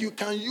learn it, you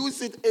can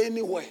use it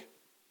anywhere.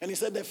 And he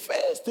said the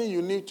first thing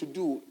you need to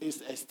do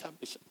is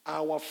establish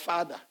our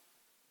Father.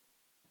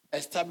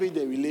 Establish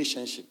the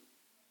relationship.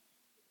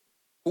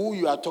 Who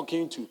you are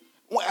talking to.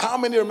 How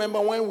many remember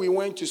when we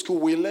went to school,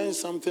 we learned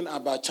something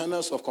about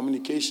channels of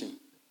communication?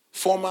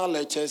 Formal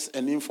letters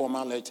and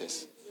informal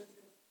letters.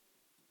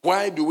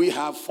 Why do we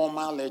have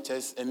formal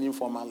letters and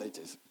informal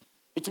letters?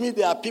 It means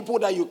there are people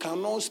that you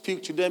cannot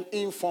speak to them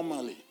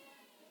informally.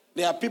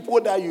 There are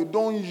people that you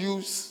don't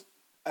use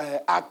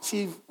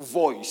active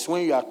voice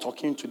when you are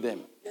talking to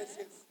them.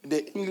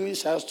 The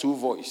English has two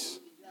voices.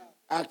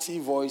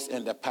 Active voice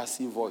and the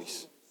passive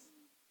voice.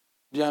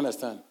 Do you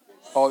understand?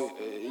 Or,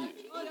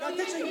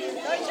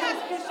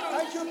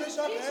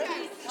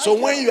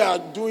 so when you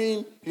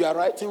are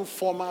writing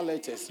formal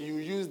letters, you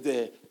use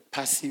the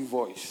passive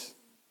voice.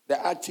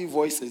 The active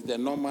voice is the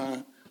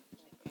normal,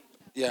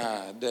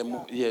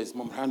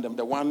 memorandum,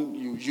 the one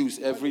you use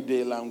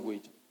everyday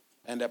language.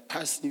 And the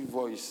passive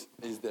voice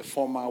is the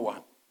formal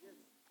one.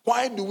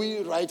 Why do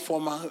we write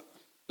formal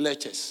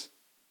letters?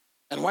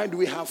 And why do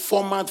we have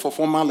format for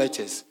formal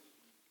letters?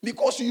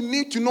 Because you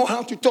need to know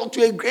how to talk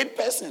to a great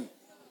person.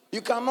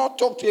 You cannot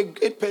talk to a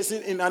great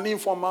person in an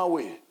informal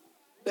way.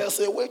 There's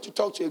a way to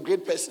talk to a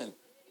great person.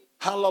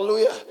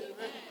 Hallelujah.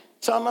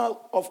 Channels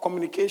of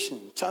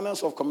communication.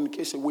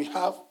 We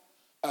have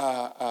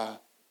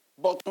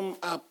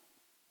bottom-up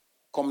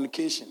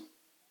communication.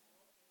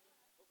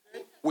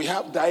 We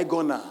have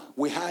diagonal.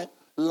 We have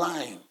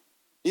line.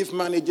 If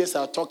managers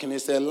are talking,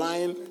 it's a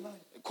line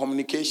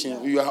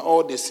communication. You are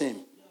all the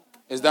same.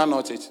 Is that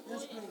not it?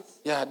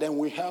 Yeah, then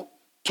we have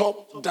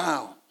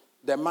top-down.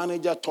 The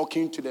manager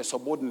talking to the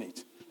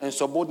subordinate. And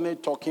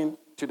subordinate talking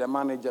to the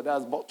manager.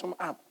 That's bottom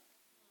up.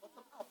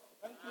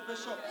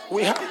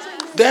 We have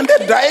then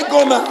the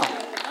diagonal.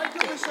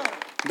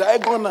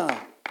 Diagonal.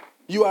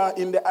 You are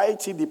in the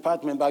IT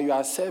department, but you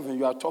are serving.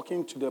 You are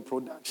talking to the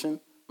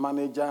production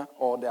manager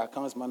or the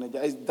accounts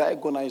manager. It's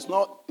diagonal. It's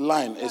not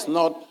line. It's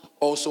not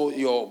also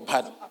your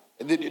part.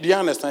 Do you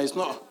understand? It's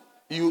not.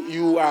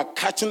 You are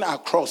cutting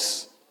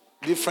across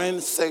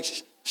different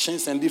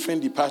sections and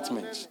different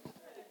departments.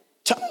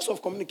 Channels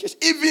of communication.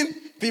 Even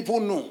people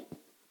know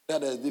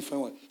that there's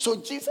different ways. So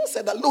Jesus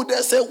said that, look,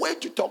 there's a way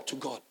to talk to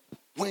God.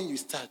 When you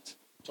start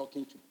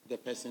talking to the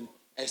person,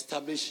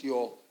 establish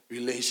your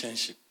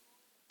relationship.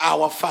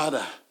 Our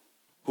Father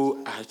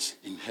who art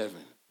in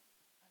heaven.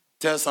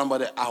 Tell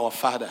somebody, our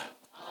Father.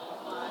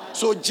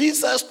 So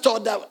Jesus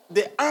taught that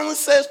the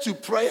answers to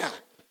prayer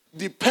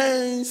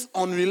depends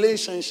on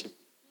relationship.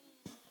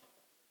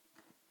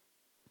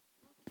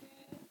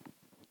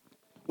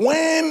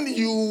 When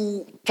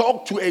you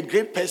talk to a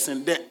great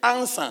person, the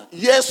answer,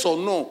 yes or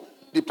no,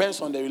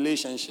 depends on the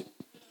relationship.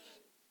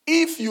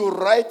 If you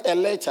write a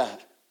letter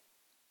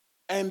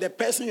and the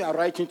person you are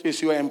writing to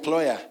is your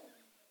employer,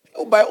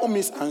 you by all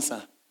means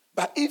answer.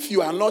 But if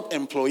you are not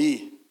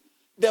employee,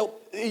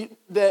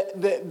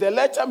 the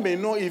letter may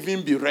not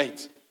even be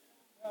read.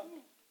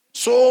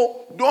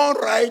 So don't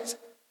write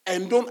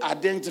and don't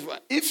identify.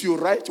 If you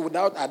write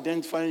without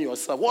identifying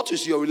yourself, what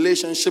is your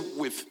relationship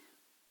with?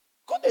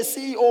 Because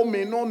the CEO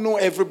may not know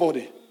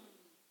everybody.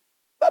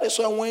 That is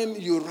why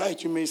when you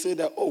write, you may say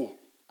that, oh,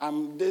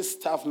 I'm this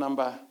staff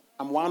number.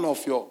 I'm one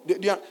of your...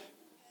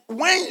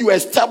 When you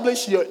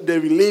establish the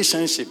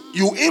relationship,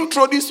 you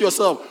introduce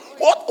yourself.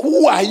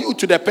 Who are you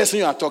to the person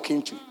you are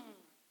talking to?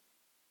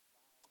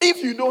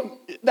 If you don't,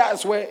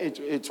 that's where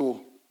it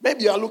will.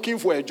 Maybe you are looking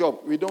for a job.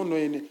 We don't know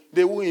any.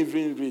 They won't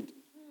even read.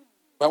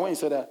 But when you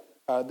say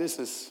that, this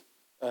is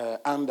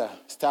under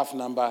staff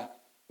number.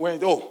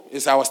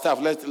 It's our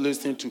staff. Let's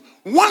listen to.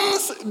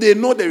 Once they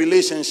know the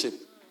relationship,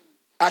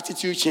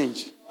 attitude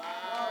change.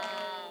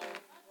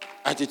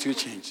 Attitude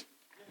change.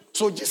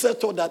 So Jesus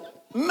taught that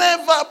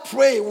never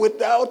pray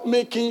without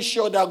making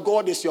sure that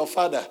God is your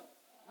Father.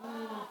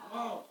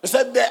 He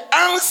said the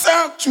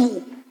answer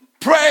to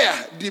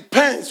prayer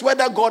depends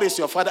whether God is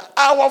your Father.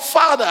 Our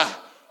Father,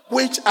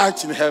 which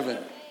art in heaven.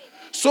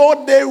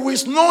 So there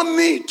is no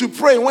need to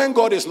pray when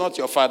God is not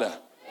your Father.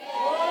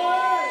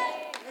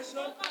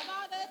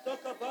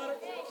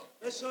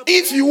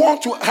 If you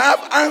want to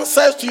have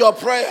answers to your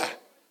prayer,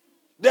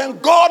 then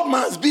God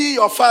must be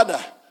your Father.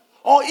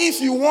 Or if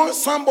you want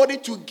somebody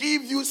to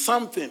give you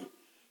something,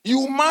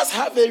 you must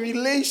have a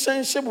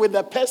relationship with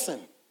the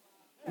person.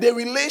 The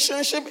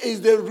relationship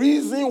is the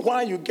reason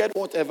why you get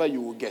whatever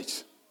you will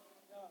get.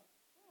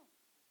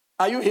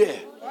 Are you here?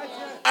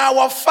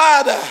 Our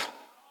Father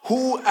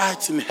who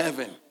art in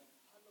heaven.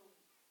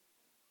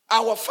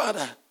 Our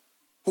Father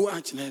who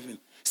art in heaven.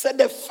 Said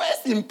the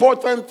first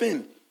important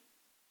thing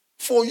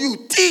for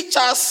you, teach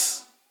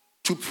us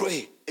to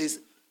pray, is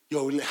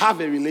you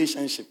have a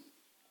relationship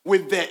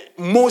with the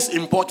most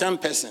important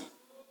person.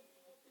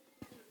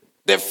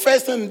 The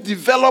first thing,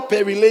 develop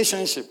a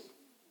relationship.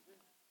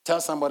 Tell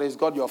somebody, is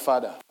God your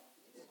Father?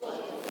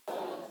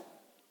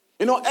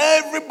 You know,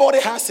 everybody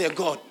has a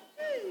God.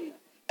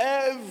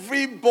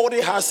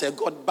 Everybody has a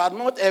God, but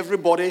not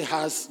everybody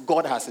has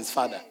God as his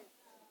Father.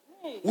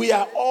 We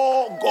are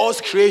all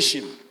God's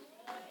creation,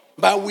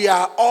 but we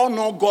are all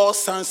not God's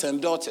sons and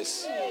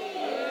daughters.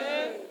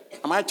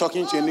 Am I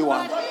talking to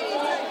anyone?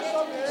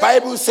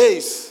 Bible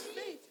says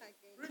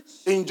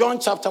in John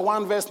chapter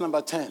 1 verse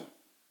number 10,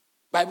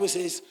 Bible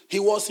says he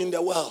was in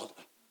the world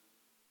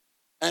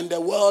and the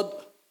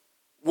world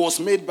was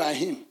made by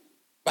him,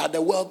 but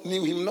the world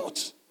knew him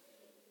not.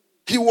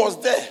 He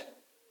was there.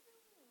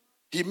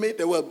 He made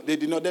the world. They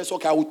did not. That's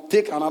okay. I will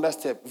take another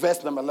step.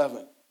 Verse number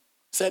 11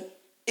 said,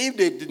 if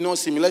they did not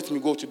see me, let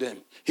me go to them.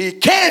 He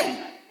came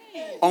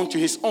unto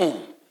his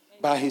own,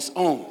 but his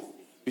own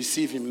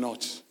receive him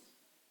not.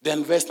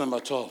 Then verse number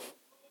 12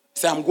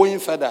 said, I'm going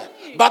further.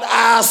 But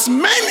as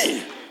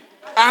many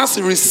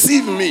as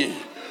receive me,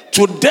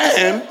 to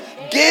them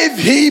gave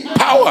he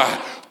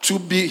power to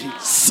be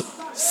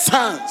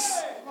sons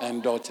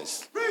and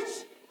daughters.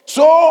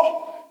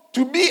 So,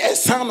 to be a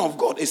son of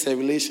God is a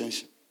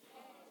relationship.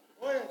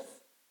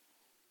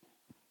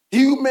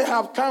 He may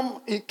have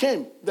come, he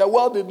came, the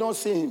world did not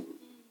see him.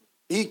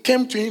 He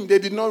came to him, they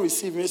did not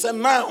receive him. He said,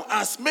 now,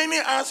 as many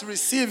as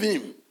receive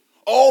him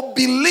or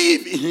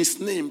believe in his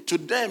name, to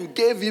them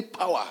gave he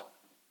power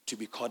to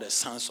be called the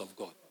sons of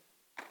God.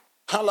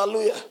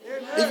 Hallelujah.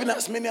 Amen. Even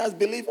as many as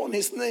believe on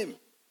his name.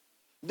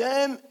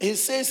 Then he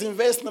says in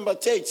verse number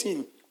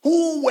 13,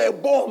 who were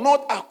born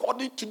not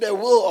according to the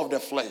will of the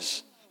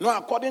flesh,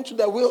 not according to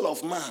the will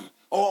of man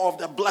or of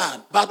the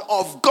blood, but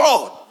of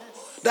God.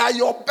 That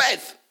your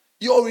birth,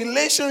 your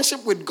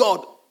relationship with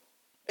God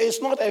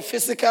is not a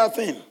physical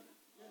thing.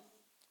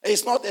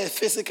 It's not a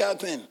physical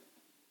thing.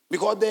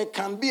 Because there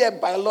can be a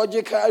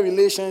biological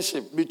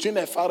relationship between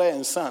a father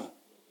and son,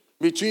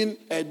 between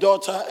a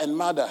daughter and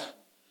mother.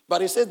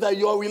 But it says that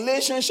your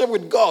relationship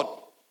with God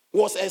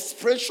was a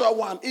spiritual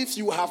one if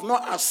you have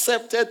not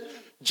accepted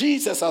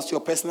Jesus as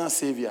your personal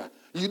savior,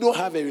 you don't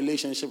have a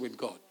relationship with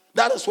God.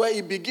 That is where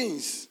it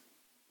begins.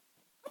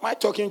 Am I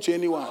talking to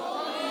anyone?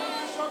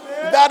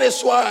 That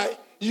is why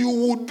you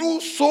will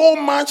do so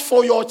much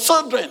for your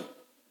children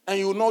and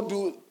you will not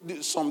do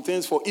some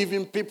things for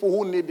even people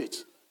who need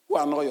it, who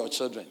are not your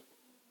children.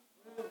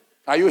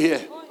 Are you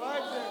here?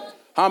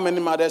 How many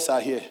mothers are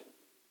here?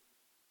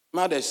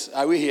 Mothers,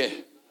 are we here?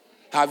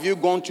 Have you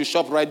gone to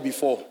ShopRite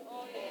before?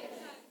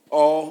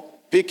 Or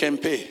Pick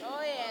and Pay?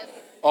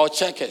 Or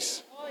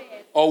Checkers?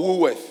 Or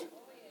Woolworth?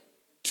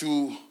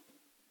 To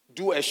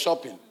do a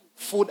shopping,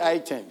 food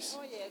items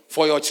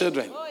for your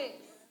children.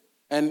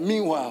 And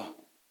meanwhile,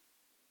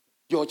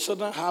 your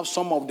children have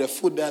some of the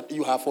food that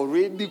you have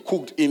already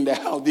cooked in the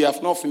house. They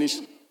have not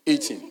finished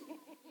eating.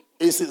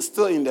 It's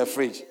still in the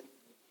fridge.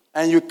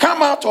 And you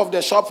come out of the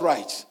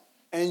ShopRite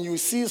and you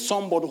see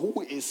somebody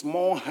who is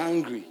more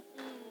hungry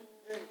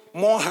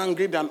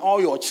than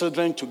all your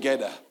children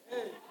together.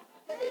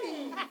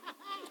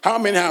 How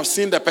many have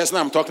seen the person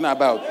I'm talking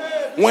about?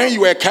 When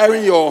you were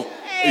carrying your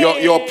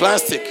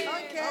plastic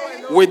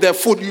with the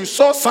food, you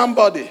saw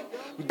somebody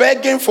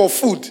begging for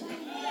food.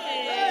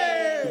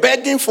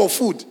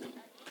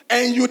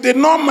 And you did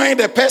not mind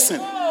the person.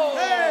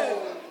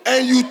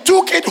 And you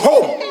took it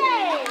home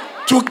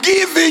to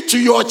give it to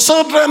your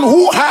children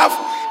who have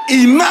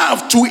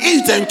enough to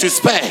eat and to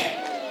spare.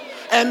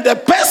 And the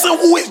person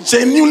who is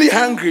genuinely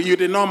hungry, you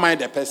did not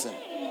mind the person.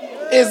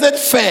 Is it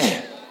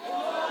fair?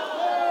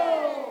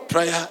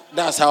 Prayer,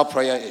 that's how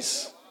prayer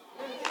is.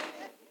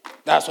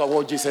 That's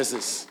what Jesus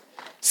is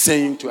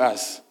saying to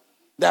us.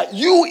 That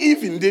you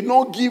even did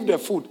not give the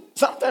food.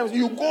 Sometimes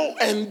you go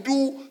and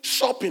do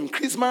shopping,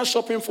 Christmas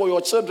shopping for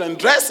your children,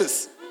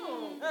 dresses.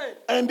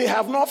 And they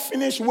have not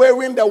finished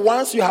wearing the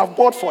ones you have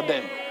bought for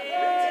them.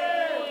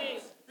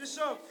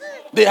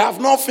 They have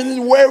not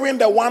finished wearing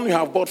the one you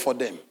have bought for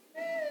them.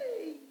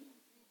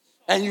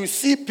 And you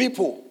see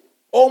people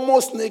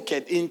almost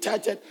naked in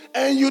church,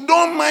 and you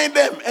don't mind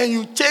them, and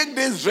you take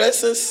these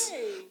dresses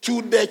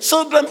to the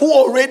children who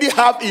already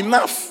have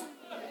enough.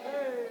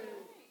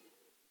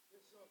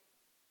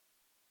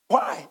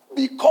 Why?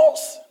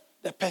 Because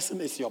the person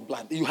is your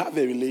blood. You have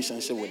a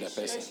relationship with the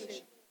person.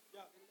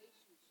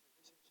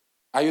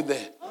 Are you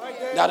there?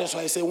 That is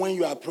why I say when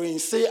you are praying,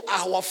 say,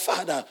 Our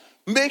Father.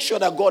 Make sure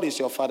that God is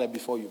your Father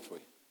before you pray.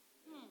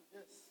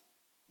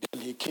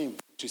 Then he came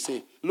to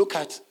say, look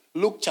at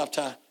Luke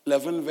chapter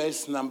 11,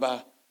 verse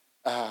number,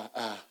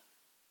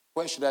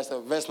 where should I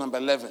start? Verse number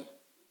 11.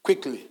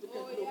 Quickly.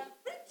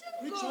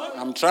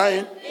 I'm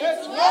trying.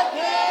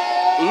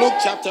 Luke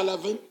chapter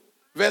 11,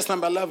 verse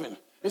number 11.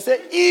 He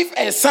said, if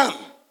a son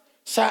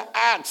shall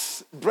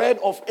ask bread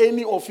of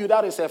any of you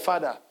that is a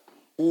father,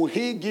 will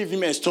he give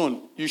him a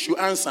stone? You should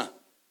answer.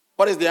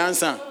 What is the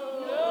answer?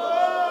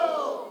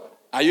 No.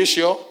 Are you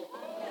sure?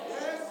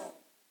 Yes.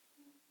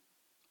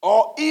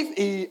 Or if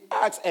he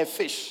asks a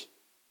fish,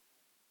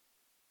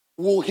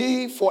 will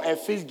he for a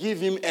fish give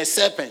him a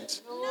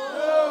serpent?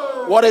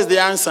 No. What is the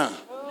answer?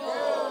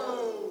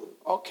 No.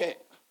 Okay.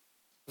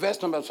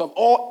 Verse number 12.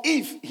 Or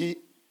if he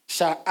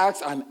shall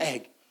ask an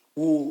egg,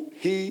 will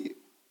he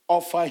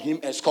offer him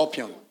a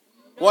scorpion?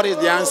 What is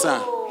the answer?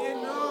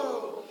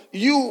 No.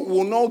 You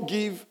will not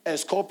give a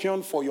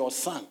scorpion for your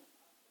son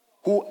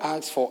who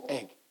asks for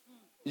egg.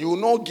 You will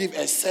not give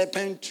a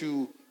serpent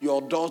to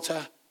your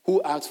daughter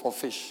who asks for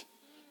fish.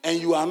 And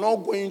you are not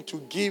going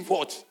to give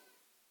what?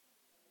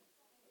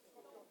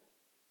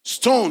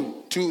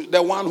 Stone to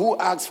the one who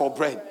asks for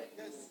bread.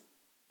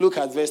 Look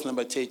at verse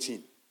number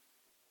 13.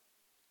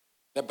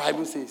 The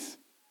Bible says,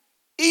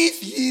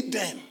 if ye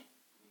then,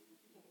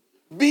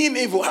 being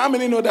evil, how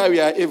many know that we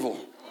are evil?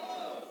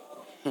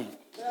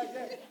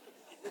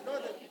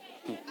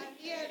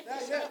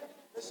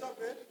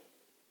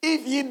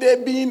 If ye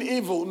then being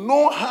evil,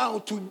 know how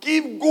to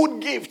give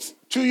good gifts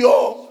to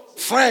your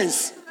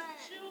friends.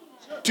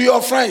 To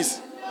your friends.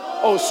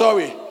 Oh,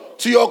 sorry.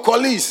 To your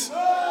colleagues.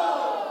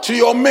 To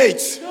your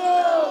mates.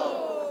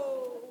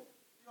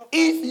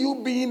 If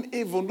you being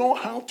evil know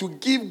how to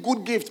give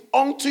good gifts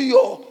unto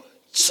your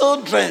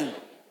children,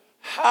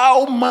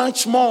 how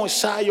much more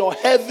shall your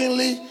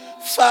heavenly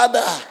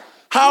Father?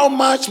 How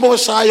much more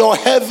shall your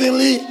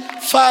heavenly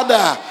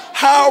Father?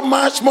 How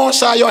much more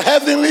shall your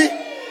heavenly?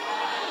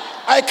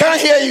 I can't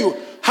hear you.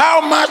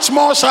 How much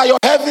more shall your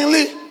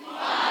heavenly?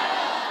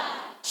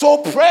 So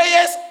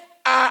prayers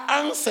are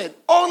answered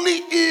only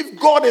if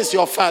God is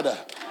your Father.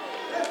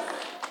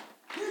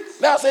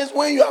 That says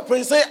when you are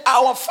praying, say,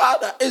 Our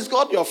Father. Is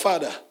God your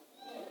Father?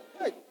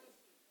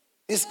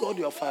 Is God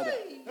your Father?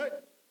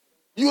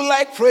 You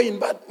like praying,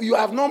 but you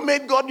have not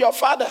made God your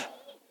Father.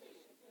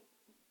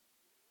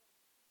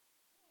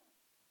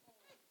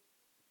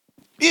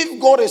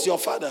 If God is your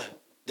Father,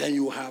 then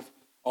you have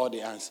all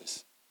the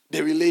answers.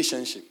 The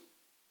relationship.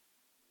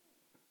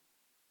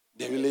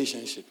 The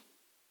relationship.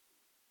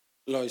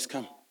 Lois,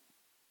 come.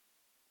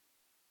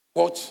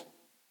 What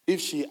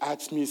if she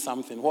asks me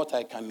something, what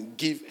I can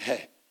give her,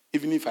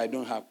 even if I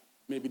don't have,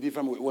 maybe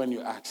different when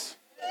you ask.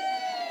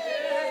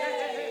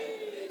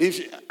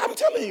 I'm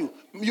telling you,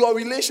 your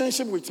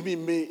relationship with me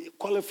may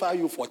qualify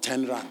you for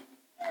 10 rand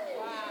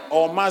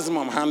or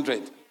maximum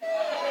 100.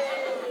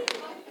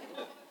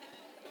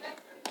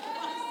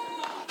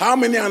 How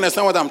many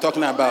understand what I'm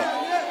talking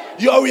about?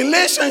 Your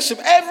relationship,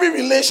 every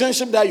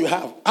relationship that you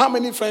have, how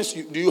many friends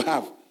do you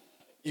have?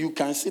 You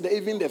can see that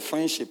even the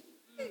friendship,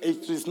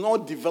 it is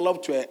not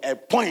developed to a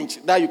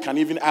point that you can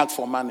even ask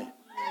for money.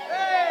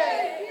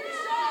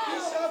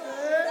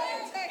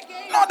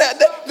 No,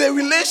 the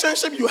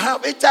relationship you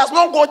have, it has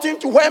not gotten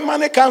to where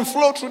money can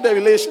flow through the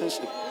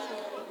relationship.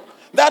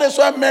 That is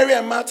why Mary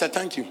and Martha,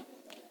 thank you.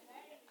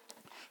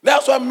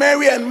 That's why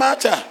Mary and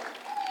Martha,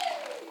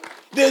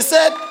 they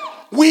said,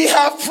 we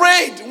have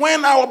prayed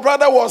when our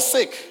brother was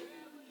sick.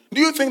 Do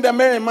you think that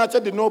Mary and Martha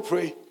did not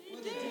pray?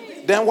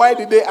 Then why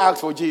did they ask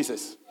for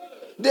Jesus?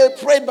 They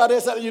prayed, but they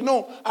said,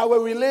 our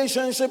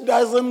relationship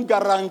doesn't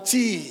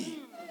guarantee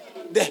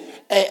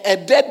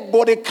a dead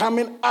body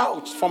coming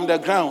out from the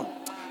ground.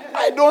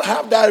 I don't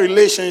have that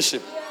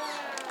relationship.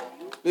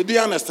 Do you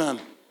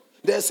understand?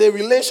 There's a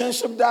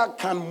relationship that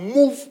can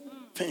move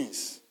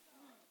things.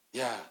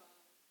 Yeah.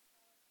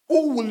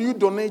 Who will you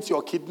donate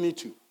your kidney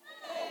to?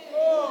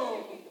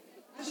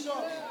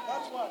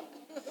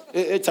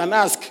 It's an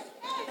ask.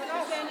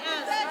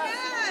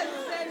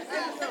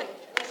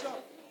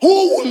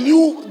 Who will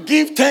you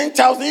give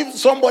 10,000 if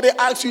somebody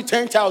asks you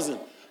 10,000?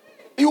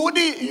 You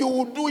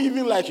would do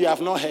even like you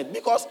have not heard.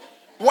 Because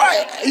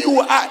why?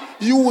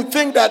 You would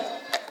think that,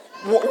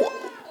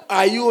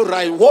 are you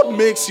right? What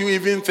makes you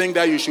even think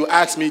that you should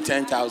ask me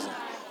 10,000?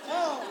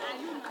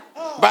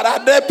 But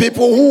are there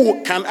people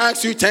who can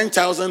ask you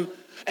 10,000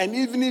 and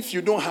even if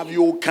you don't have,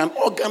 you can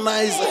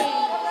organize it?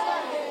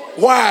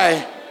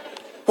 Why?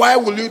 Why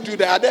will you do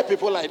that? Are there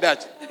people like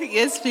that?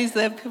 Yes, please.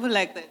 There are people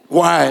like that.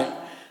 Why?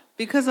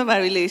 Because of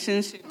our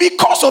relationship.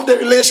 Because of the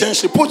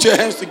relationship. Put your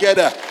hands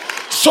together.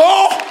 So,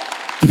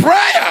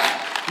 prayer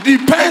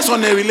depends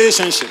on the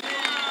relationship.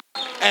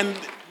 And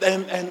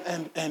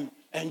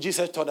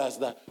Jesus taught us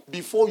that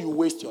before you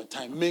waste your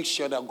time, make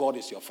sure that God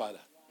is your Father.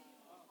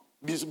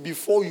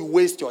 Before you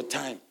waste your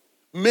time,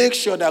 make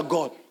sure that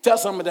God, tell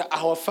somebody that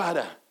our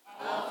Father,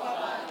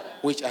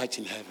 which art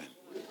in heaven,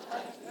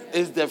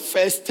 is the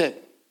first step.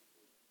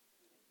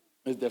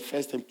 It's the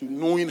first step to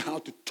knowing how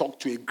to talk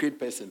to a great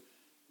person.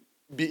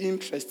 Be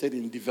interested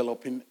in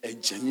developing a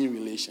genuine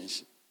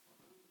relationship.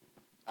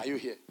 Are you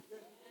here?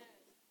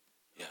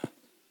 Yeah.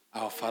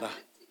 Our Father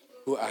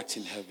who art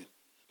in heaven.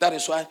 That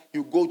is why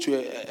you go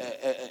to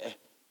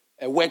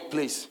a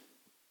workplace.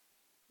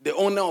 The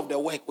owner of the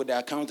work with the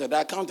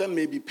accountant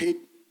may be paid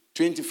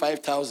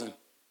 25,000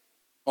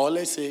 or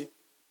let's say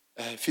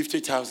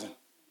 50,000.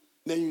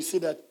 Then you see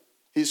that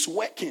he's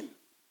working.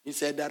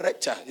 He's a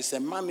director. He's a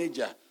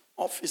manager,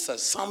 officer,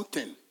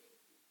 something,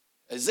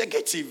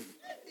 executive.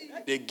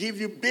 They give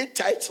you big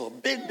title,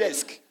 big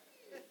desk.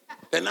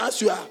 Then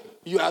as you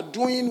are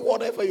doing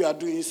whatever you are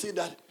doing, you see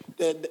that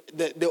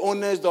the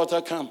owner's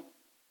daughter come.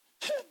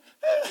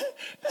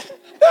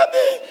 Daddy.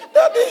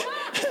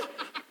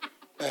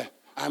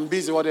 I'm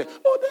busy. Oh,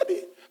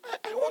 Daddy,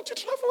 I want to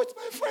travel with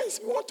my friends.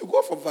 We want to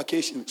go for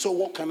vacation. So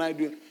what can I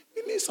do?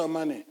 You need some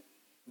money.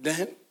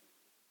 Then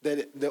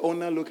the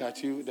owner look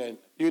at you. Then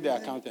you, the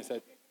accountant,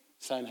 said,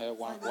 sign her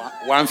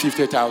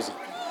 150,000.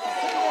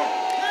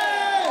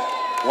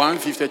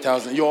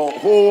 150,000. Your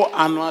whole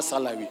annual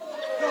salary.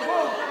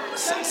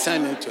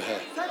 Send it to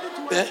her.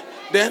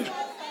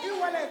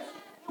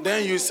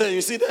 Then you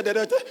see that the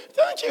daughter,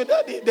 thank you,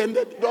 Daddy. Then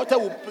the daughter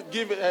will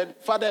give her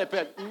father a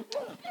pet.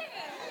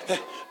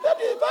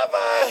 Daddy,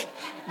 bye-bye.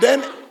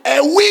 Then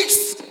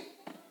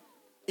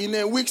in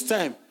a week's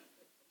time,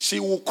 she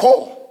will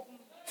call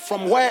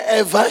from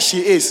wherever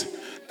she is.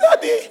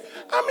 Daddy,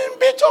 I'm in a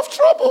bit of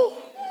trouble.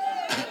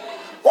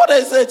 What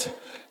is it?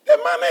 The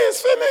money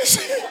is finished.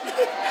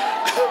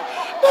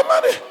 The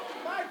money.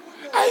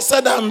 I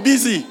said, I'm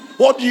busy.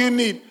 What do you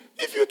need?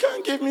 If you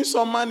can give me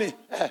some money,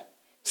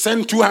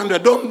 send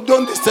 200.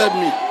 Don't disturb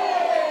me.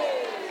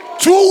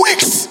 2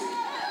 weeks,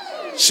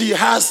 she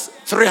has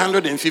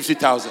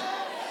 350,000.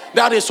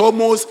 That is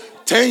almost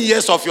 10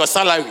 years of your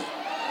salary.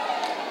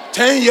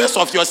 10 years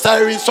of your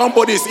salary,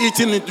 somebody is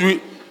eating it.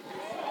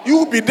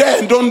 You be there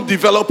and don't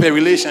develop a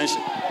relationship.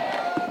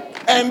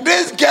 And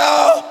this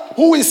girl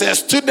who is a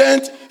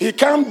student, he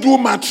can't do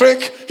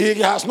matric, he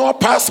has not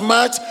passed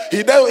math,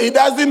 he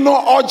doesn't know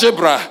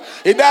algebra,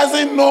 he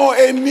doesn't know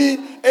any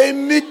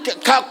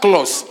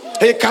calculus.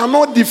 He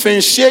cannot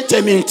differentiate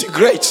and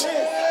integrate.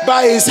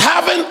 But he's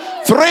having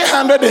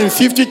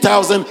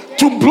 350,000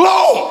 to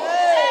blow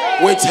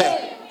with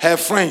her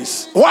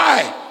friends.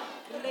 Why?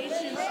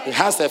 He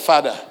has a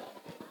father.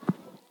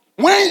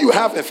 When you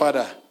have a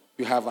father,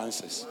 you have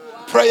answers.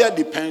 Prayer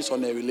depends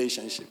on a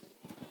relationship.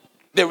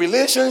 The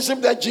relationship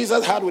that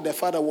Jesus had with the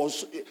Father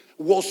was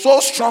so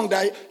strong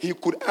that he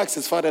could ask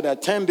his Father to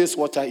turn this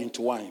water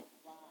into wine.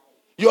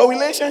 Your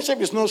relationship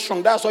is not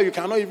strong. That's why you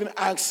cannot even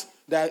ask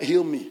that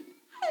heal me.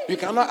 You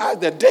cannot ask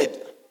the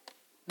dead.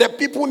 The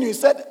people you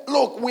said,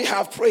 look, we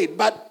have prayed.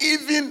 But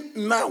even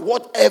now,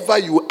 whatever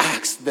you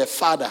ask the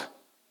Father,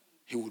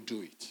 he will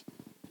do it.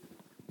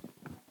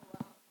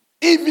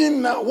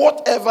 Even now,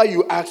 whatever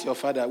you ask your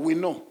Father, we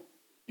know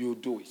you will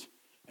do it.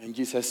 And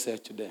Jesus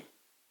said to them,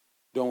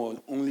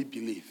 don't only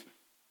believe,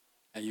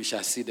 and you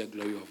shall see the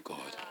glory of God.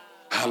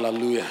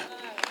 Hallelujah.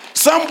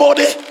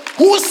 Somebody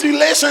whose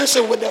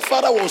relationship with the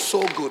Father was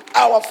so good.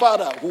 Our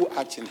Father who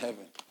acts in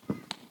heaven.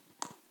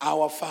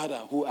 Our Father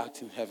who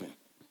acts in heaven.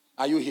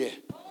 Are you here?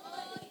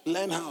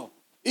 Learn how.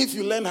 If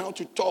you learn how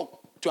to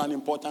talk to an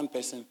important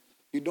person,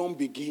 you don't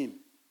begin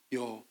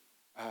your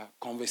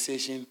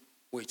conversation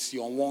with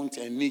your wants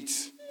and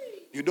needs.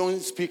 You don't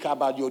speak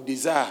about your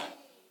desire.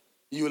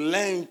 You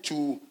learn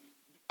to,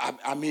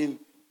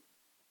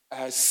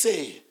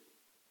 say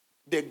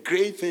the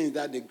great things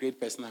that the great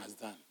person has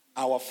done.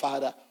 Our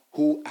Father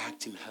who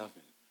art in heaven,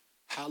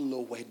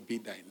 hallowed be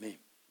thy name.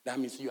 That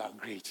means you are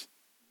great.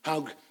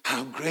 How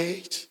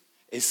great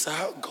is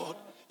our God?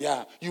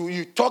 Yeah,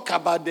 you talk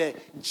about the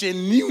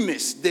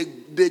genuineness,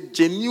 the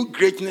genuine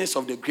greatness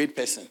of the great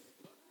person.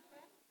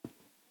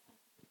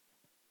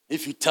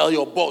 If you tell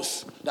your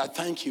boss that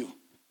thank you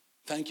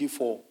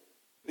for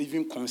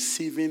even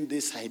conceiving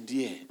this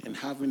idea and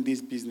having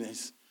this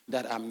business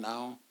that I'm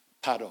now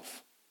part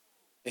of.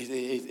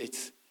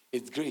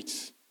 It's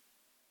great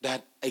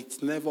that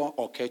it's never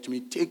occurred to me.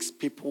 It takes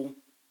people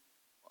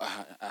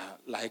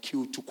like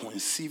you to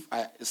conceive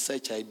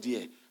such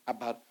idea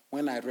about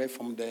when I read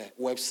from the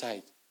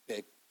website,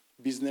 the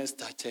business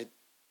started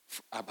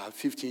about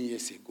 15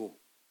 years ago.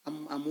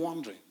 I'm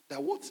wondering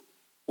that what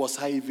was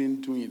I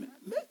even doing?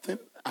 Nothing.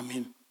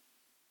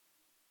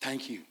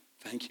 Thank you.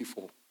 Thank you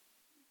for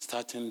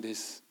starting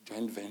this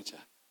joint venture.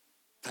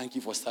 Thank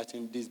you for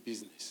starting this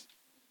business.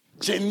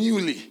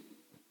 Genuinely.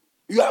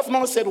 You have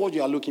not said what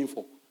you are looking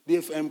for.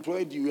 They've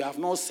employed you. You have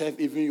not served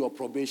even your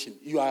probation.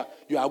 You are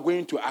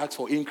going to ask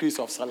for increase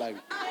of salary.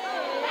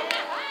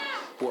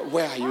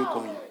 Where are you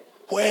going?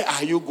 Where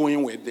are you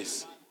going with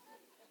this?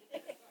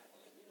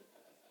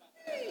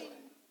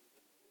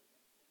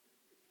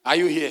 Are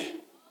you here?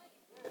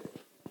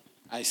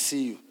 I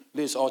see you.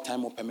 This is all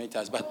time of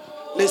permitters, but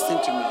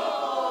listen to me.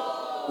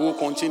 We'll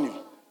continue.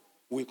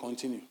 We'll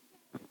continue.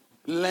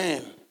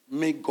 Learn.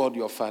 Make God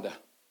your Father.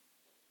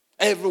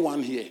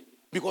 Everyone here.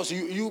 Because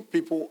you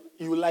people,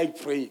 you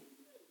like praying.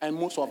 And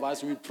most of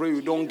us, we pray,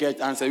 we don't get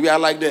answers. We are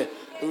like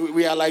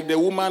the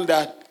woman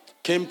that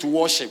came to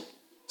worship.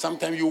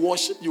 Sometimes you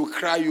worship, you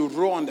cry, you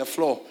roll on the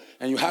floor,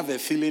 and you have a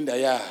feeling that,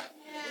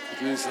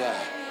 it means,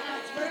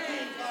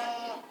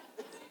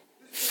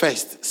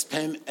 First,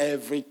 spend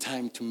every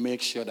time to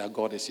make sure that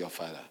God is your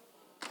Father.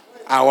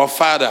 Our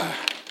Father,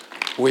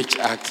 which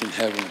art in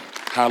heaven.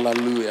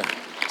 Hallelujah.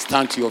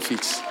 Stand to your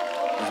feet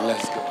and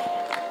let's go.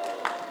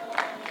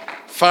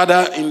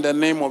 Father, in the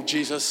name of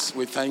Jesus,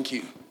 we thank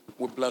you.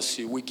 We bless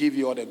you. We give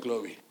you all the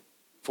glory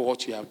for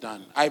what you have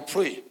done. I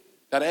pray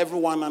that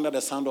everyone under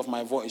the sound of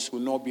my voice will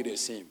not be the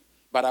same,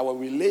 but our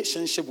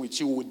relationship with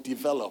you will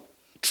develop.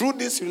 Through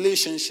this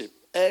relationship,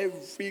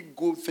 every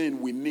good thing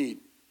we need,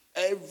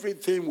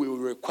 everything we will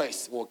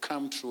request will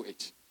come through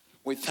it.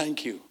 We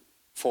thank you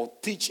for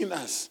teaching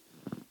us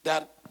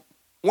that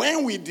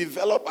when we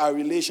develop our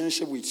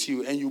relationship with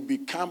you and you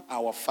become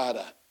our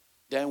Father,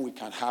 then we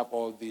can have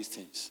all these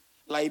things.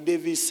 Like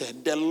David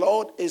said, the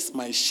Lord is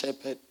my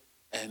shepherd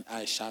and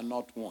I shall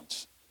not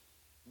want.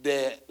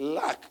 The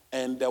lack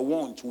and the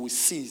want will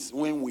cease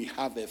when we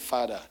have a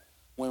Father,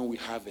 when we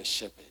have a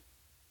shepherd.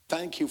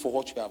 Thank you for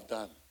what you have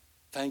done.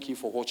 Thank you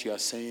for what you are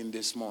saying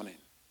this morning.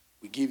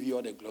 We give you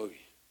all the glory.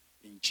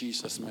 In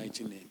Jesus'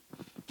 mighty name.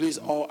 Please,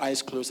 all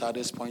eyes closed at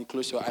this point.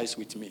 Close your eyes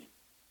with me.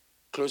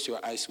 Close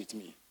your eyes with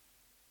me.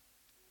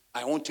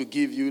 I want to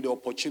give you the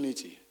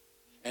opportunity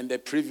and the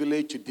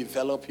privilege to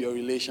develop your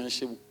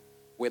relationship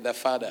with the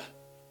Father.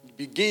 It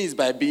begins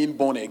by being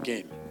born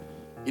again.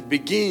 It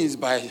begins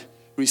by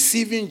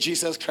receiving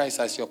Jesus Christ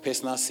as your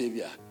personal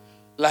Savior.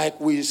 Like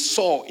we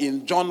saw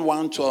in John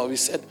 1:12, he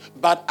said,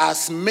 but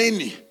as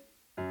many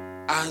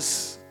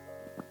as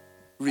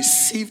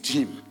received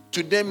him,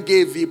 to them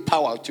gave he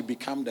power to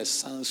become the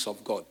sons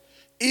of God.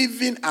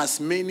 Even as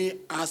many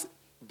as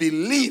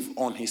believe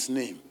on his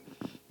name.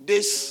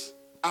 This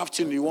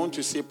afternoon, you want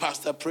to say,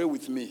 Pastor, pray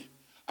with me.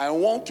 I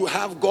want to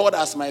have God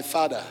as my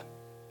Father.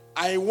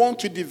 I want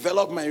to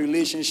develop my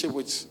relationship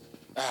with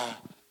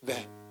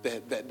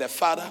the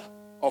Father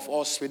of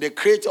all spirit, the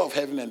creator of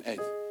heaven and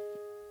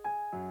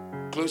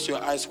earth. Close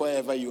your eyes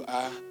wherever you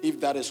are. If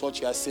that is what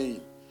you are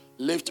saying,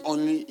 lift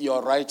only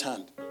your right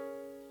hand.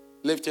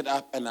 Lift it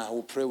up and I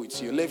will pray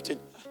with you. Lift it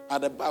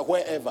at the back,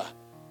 wherever.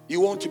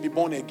 You want to be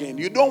born again.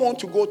 You don't want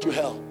to go to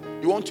hell.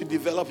 You want to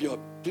develop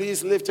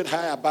please lift it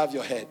high above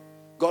your head.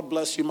 God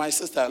bless you, my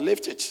sister.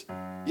 Lift it.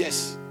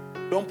 Yes.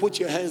 Don't put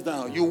your hands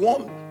down. You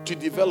want to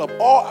develop.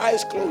 All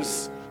eyes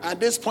closed. At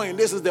this point,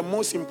 this is the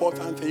most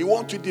important thing. You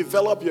want to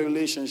develop your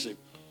relationship.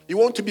 You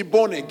want to be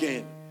born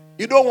again.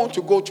 You don't want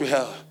to go to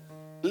hell.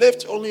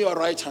 Lift only your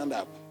right hand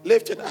up.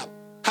 Lift it up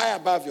high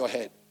above your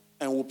head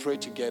and we'll pray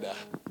together.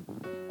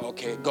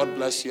 Okay, God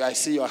bless you. I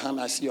see your hand.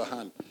 I see your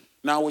hand.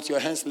 Now with your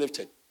hands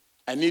lifted,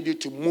 I need you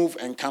to move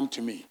and come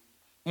to me.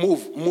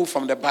 Move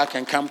from the back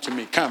and come to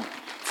me. Come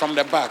from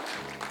the back.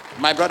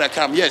 My brother,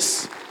 come.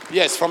 Yes.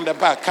 Yes, from the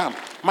back. Come.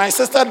 My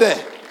sister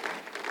there.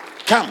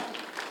 Come.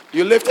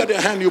 You lifted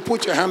your hand. You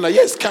put your hand there.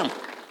 Yes, come.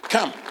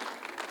 Come.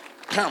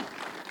 Come.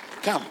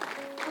 Come.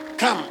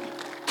 Come.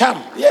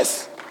 Come.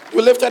 Yes.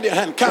 You lifted your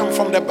hand. Come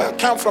from the back.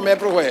 Come from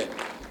everywhere.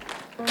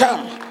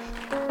 Come.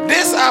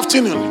 This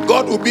afternoon,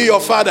 God will be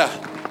your father.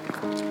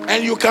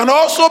 And you can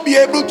also be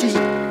able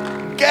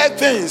to get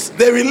things.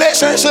 The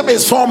relationship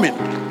is forming.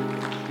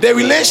 The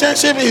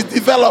relationship is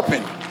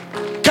developing.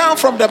 Come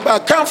from the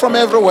back. Come from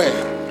everywhere.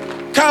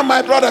 Come,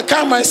 my brother.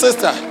 Come, my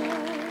sister.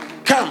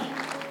 Come.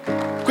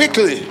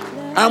 Quickly.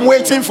 I'm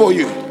waiting for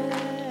you.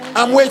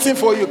 I'm waiting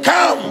for you.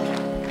 Come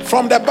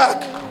from the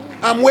back.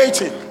 I'm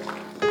waiting.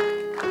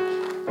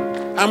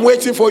 I'm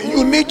waiting for you.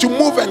 You need to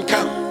move and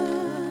come.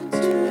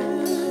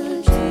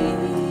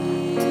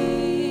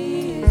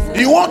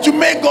 You want to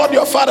make God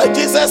your father.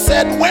 Jesus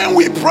said, when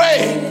we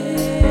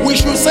pray, we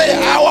should say,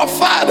 our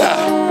Father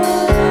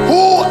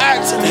who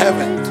art in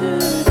heaven.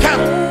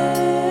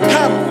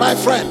 Come, my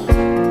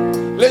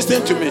friend.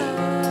 Listen to me.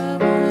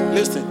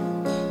 Listen.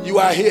 You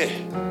are here.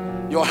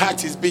 Your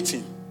heart is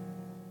beating.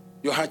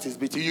 Your heart is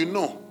beating. You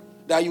know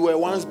that you were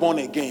once born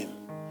again.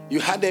 You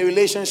had a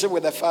relationship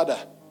with the Father,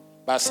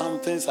 but some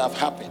things have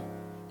happened.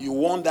 You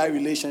want that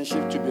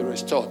relationship to be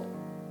restored.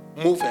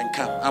 Move and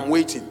come. I'm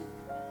waiting.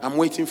 I'm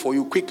waiting for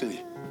you. Quickly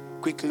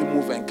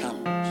move and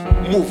come.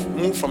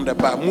 Move from the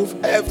back.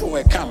 Move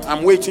everywhere. Come.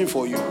 I'm waiting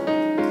for you.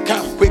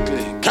 Come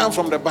quickly. Come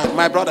from the back.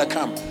 My brother,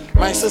 come.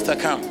 My sister,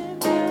 come.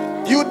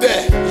 You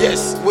there?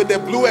 Yes, with the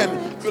blue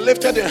and you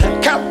lifted your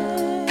hand.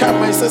 Come,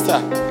 my sister.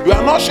 You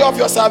are not sure of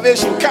your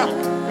salvation. Come.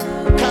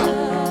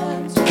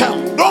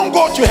 Don't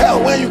go to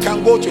hell when you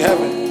can go to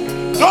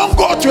heaven. Don't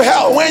go to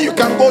hell when you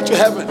can go to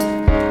heaven.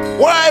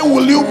 Why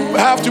will you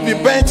have to be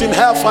burnt in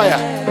hellfire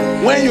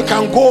when you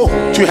can go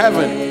to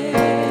heaven?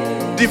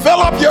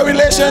 Develop your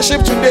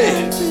relationship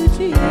today.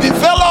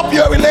 Develop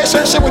your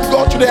relationship with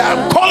God today.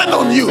 I'm calling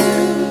on you.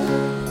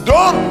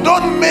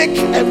 Don't make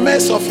a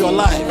mess of your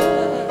life.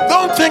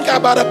 Don't think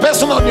about a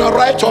person on your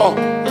right or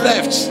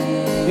left.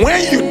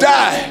 When you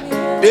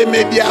die, they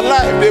may be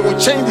alive. They will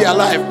change their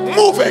life.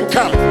 Move and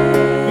come.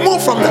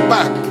 Move from the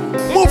back.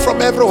 Move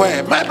from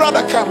everywhere. My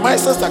brother, come. My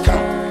sister,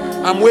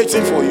 come. I'm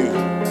waiting for you.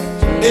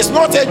 It's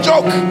not a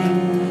joke.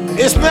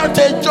 It's not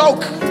a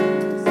joke.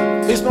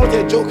 It's not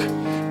a joke.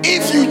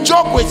 If you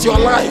joke with your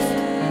life,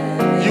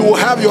 you will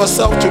have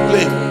yourself to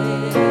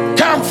blame.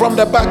 Come from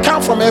the back.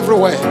 Come from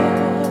everywhere.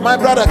 My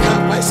brother,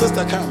 come. My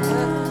sister, come.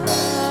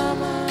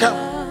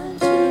 Come.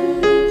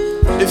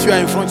 If you are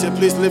in front here,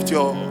 please lift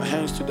your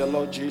hands to the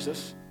Lord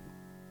Jesus.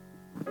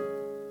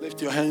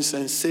 Lift your hands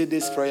and say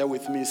this prayer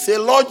with me. Say,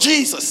 Lord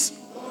Jesus.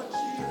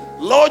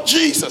 Lord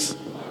Jesus.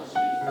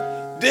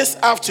 This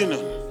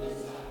afternoon,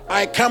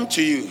 I come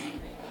to you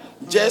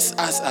just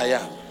as I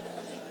am.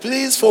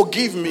 Please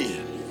forgive me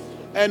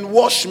and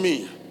wash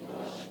me.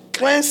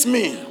 Cleanse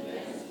me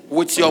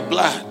with your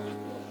blood.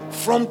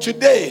 From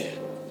today,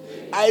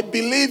 I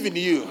believe in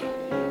you.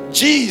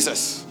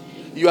 Jesus,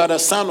 you are the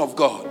Son of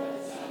God.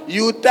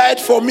 You died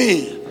for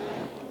me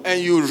and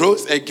you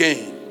rose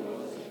again.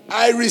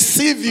 I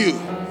receive you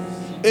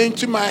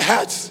into my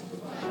heart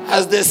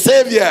as the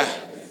Savior,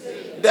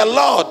 the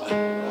Lord,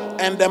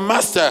 and the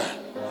Master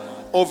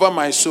over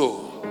my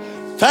soul.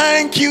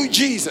 Thank you,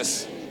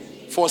 Jesus,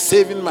 for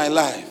saving my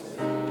life.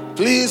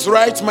 Please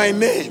write my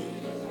name.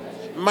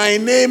 My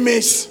name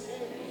is,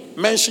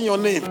 mention your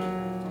name.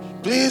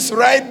 Please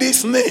write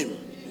this name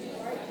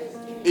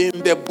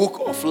in the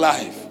book of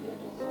life.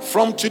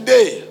 From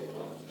today,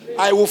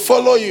 I will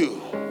follow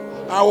you.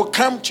 I will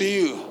come to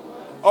you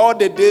all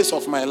the days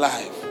of my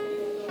life.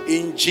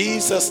 In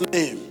Jesus'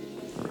 name.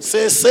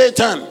 Say,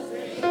 Satan,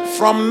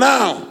 from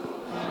now,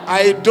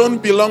 I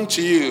don't belong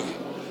to you.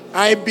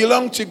 I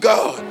belong to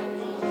God.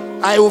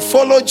 I will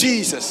follow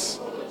Jesus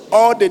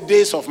all the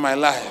days of my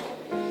life.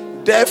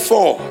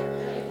 Therefore,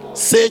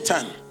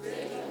 Satan,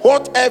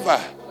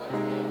 whatever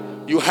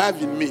you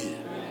have in me,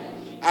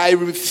 I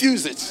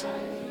refuse it.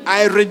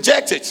 I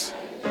reject it.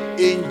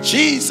 In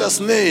Jesus'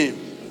 name,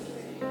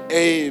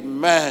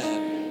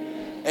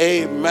 amen.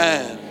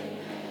 Amen.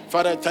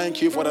 Father,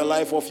 thank you for the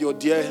life of your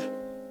dear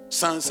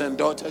sons and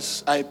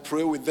daughters. I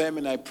pray with them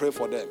and I pray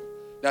for them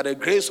that the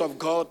grace of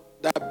God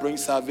that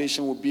brings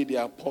salvation will be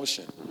their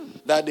portion.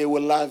 That they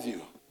will love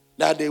you.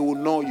 That they will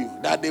know you.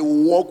 That they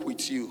will walk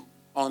with you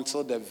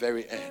until the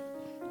very end.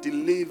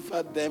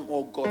 Deliver them,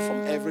 oh God,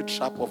 from every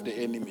trap of the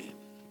enemy.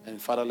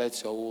 And Father,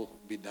 let your will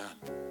be done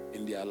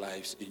in their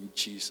lives. In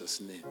Jesus'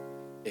 name,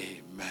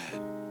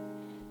 amen.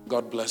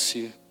 God bless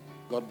you.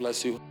 God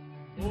bless you.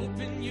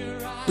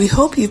 We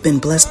hope you've been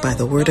blessed by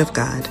the Word of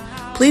God.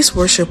 Please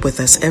worship with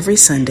us every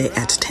Sunday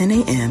at 10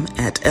 a.m.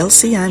 at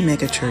LCI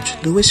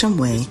Megachurch, Lewisham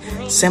Way,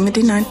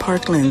 79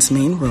 Parklands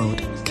Main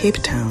Road, Cape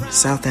Town,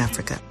 South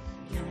Africa.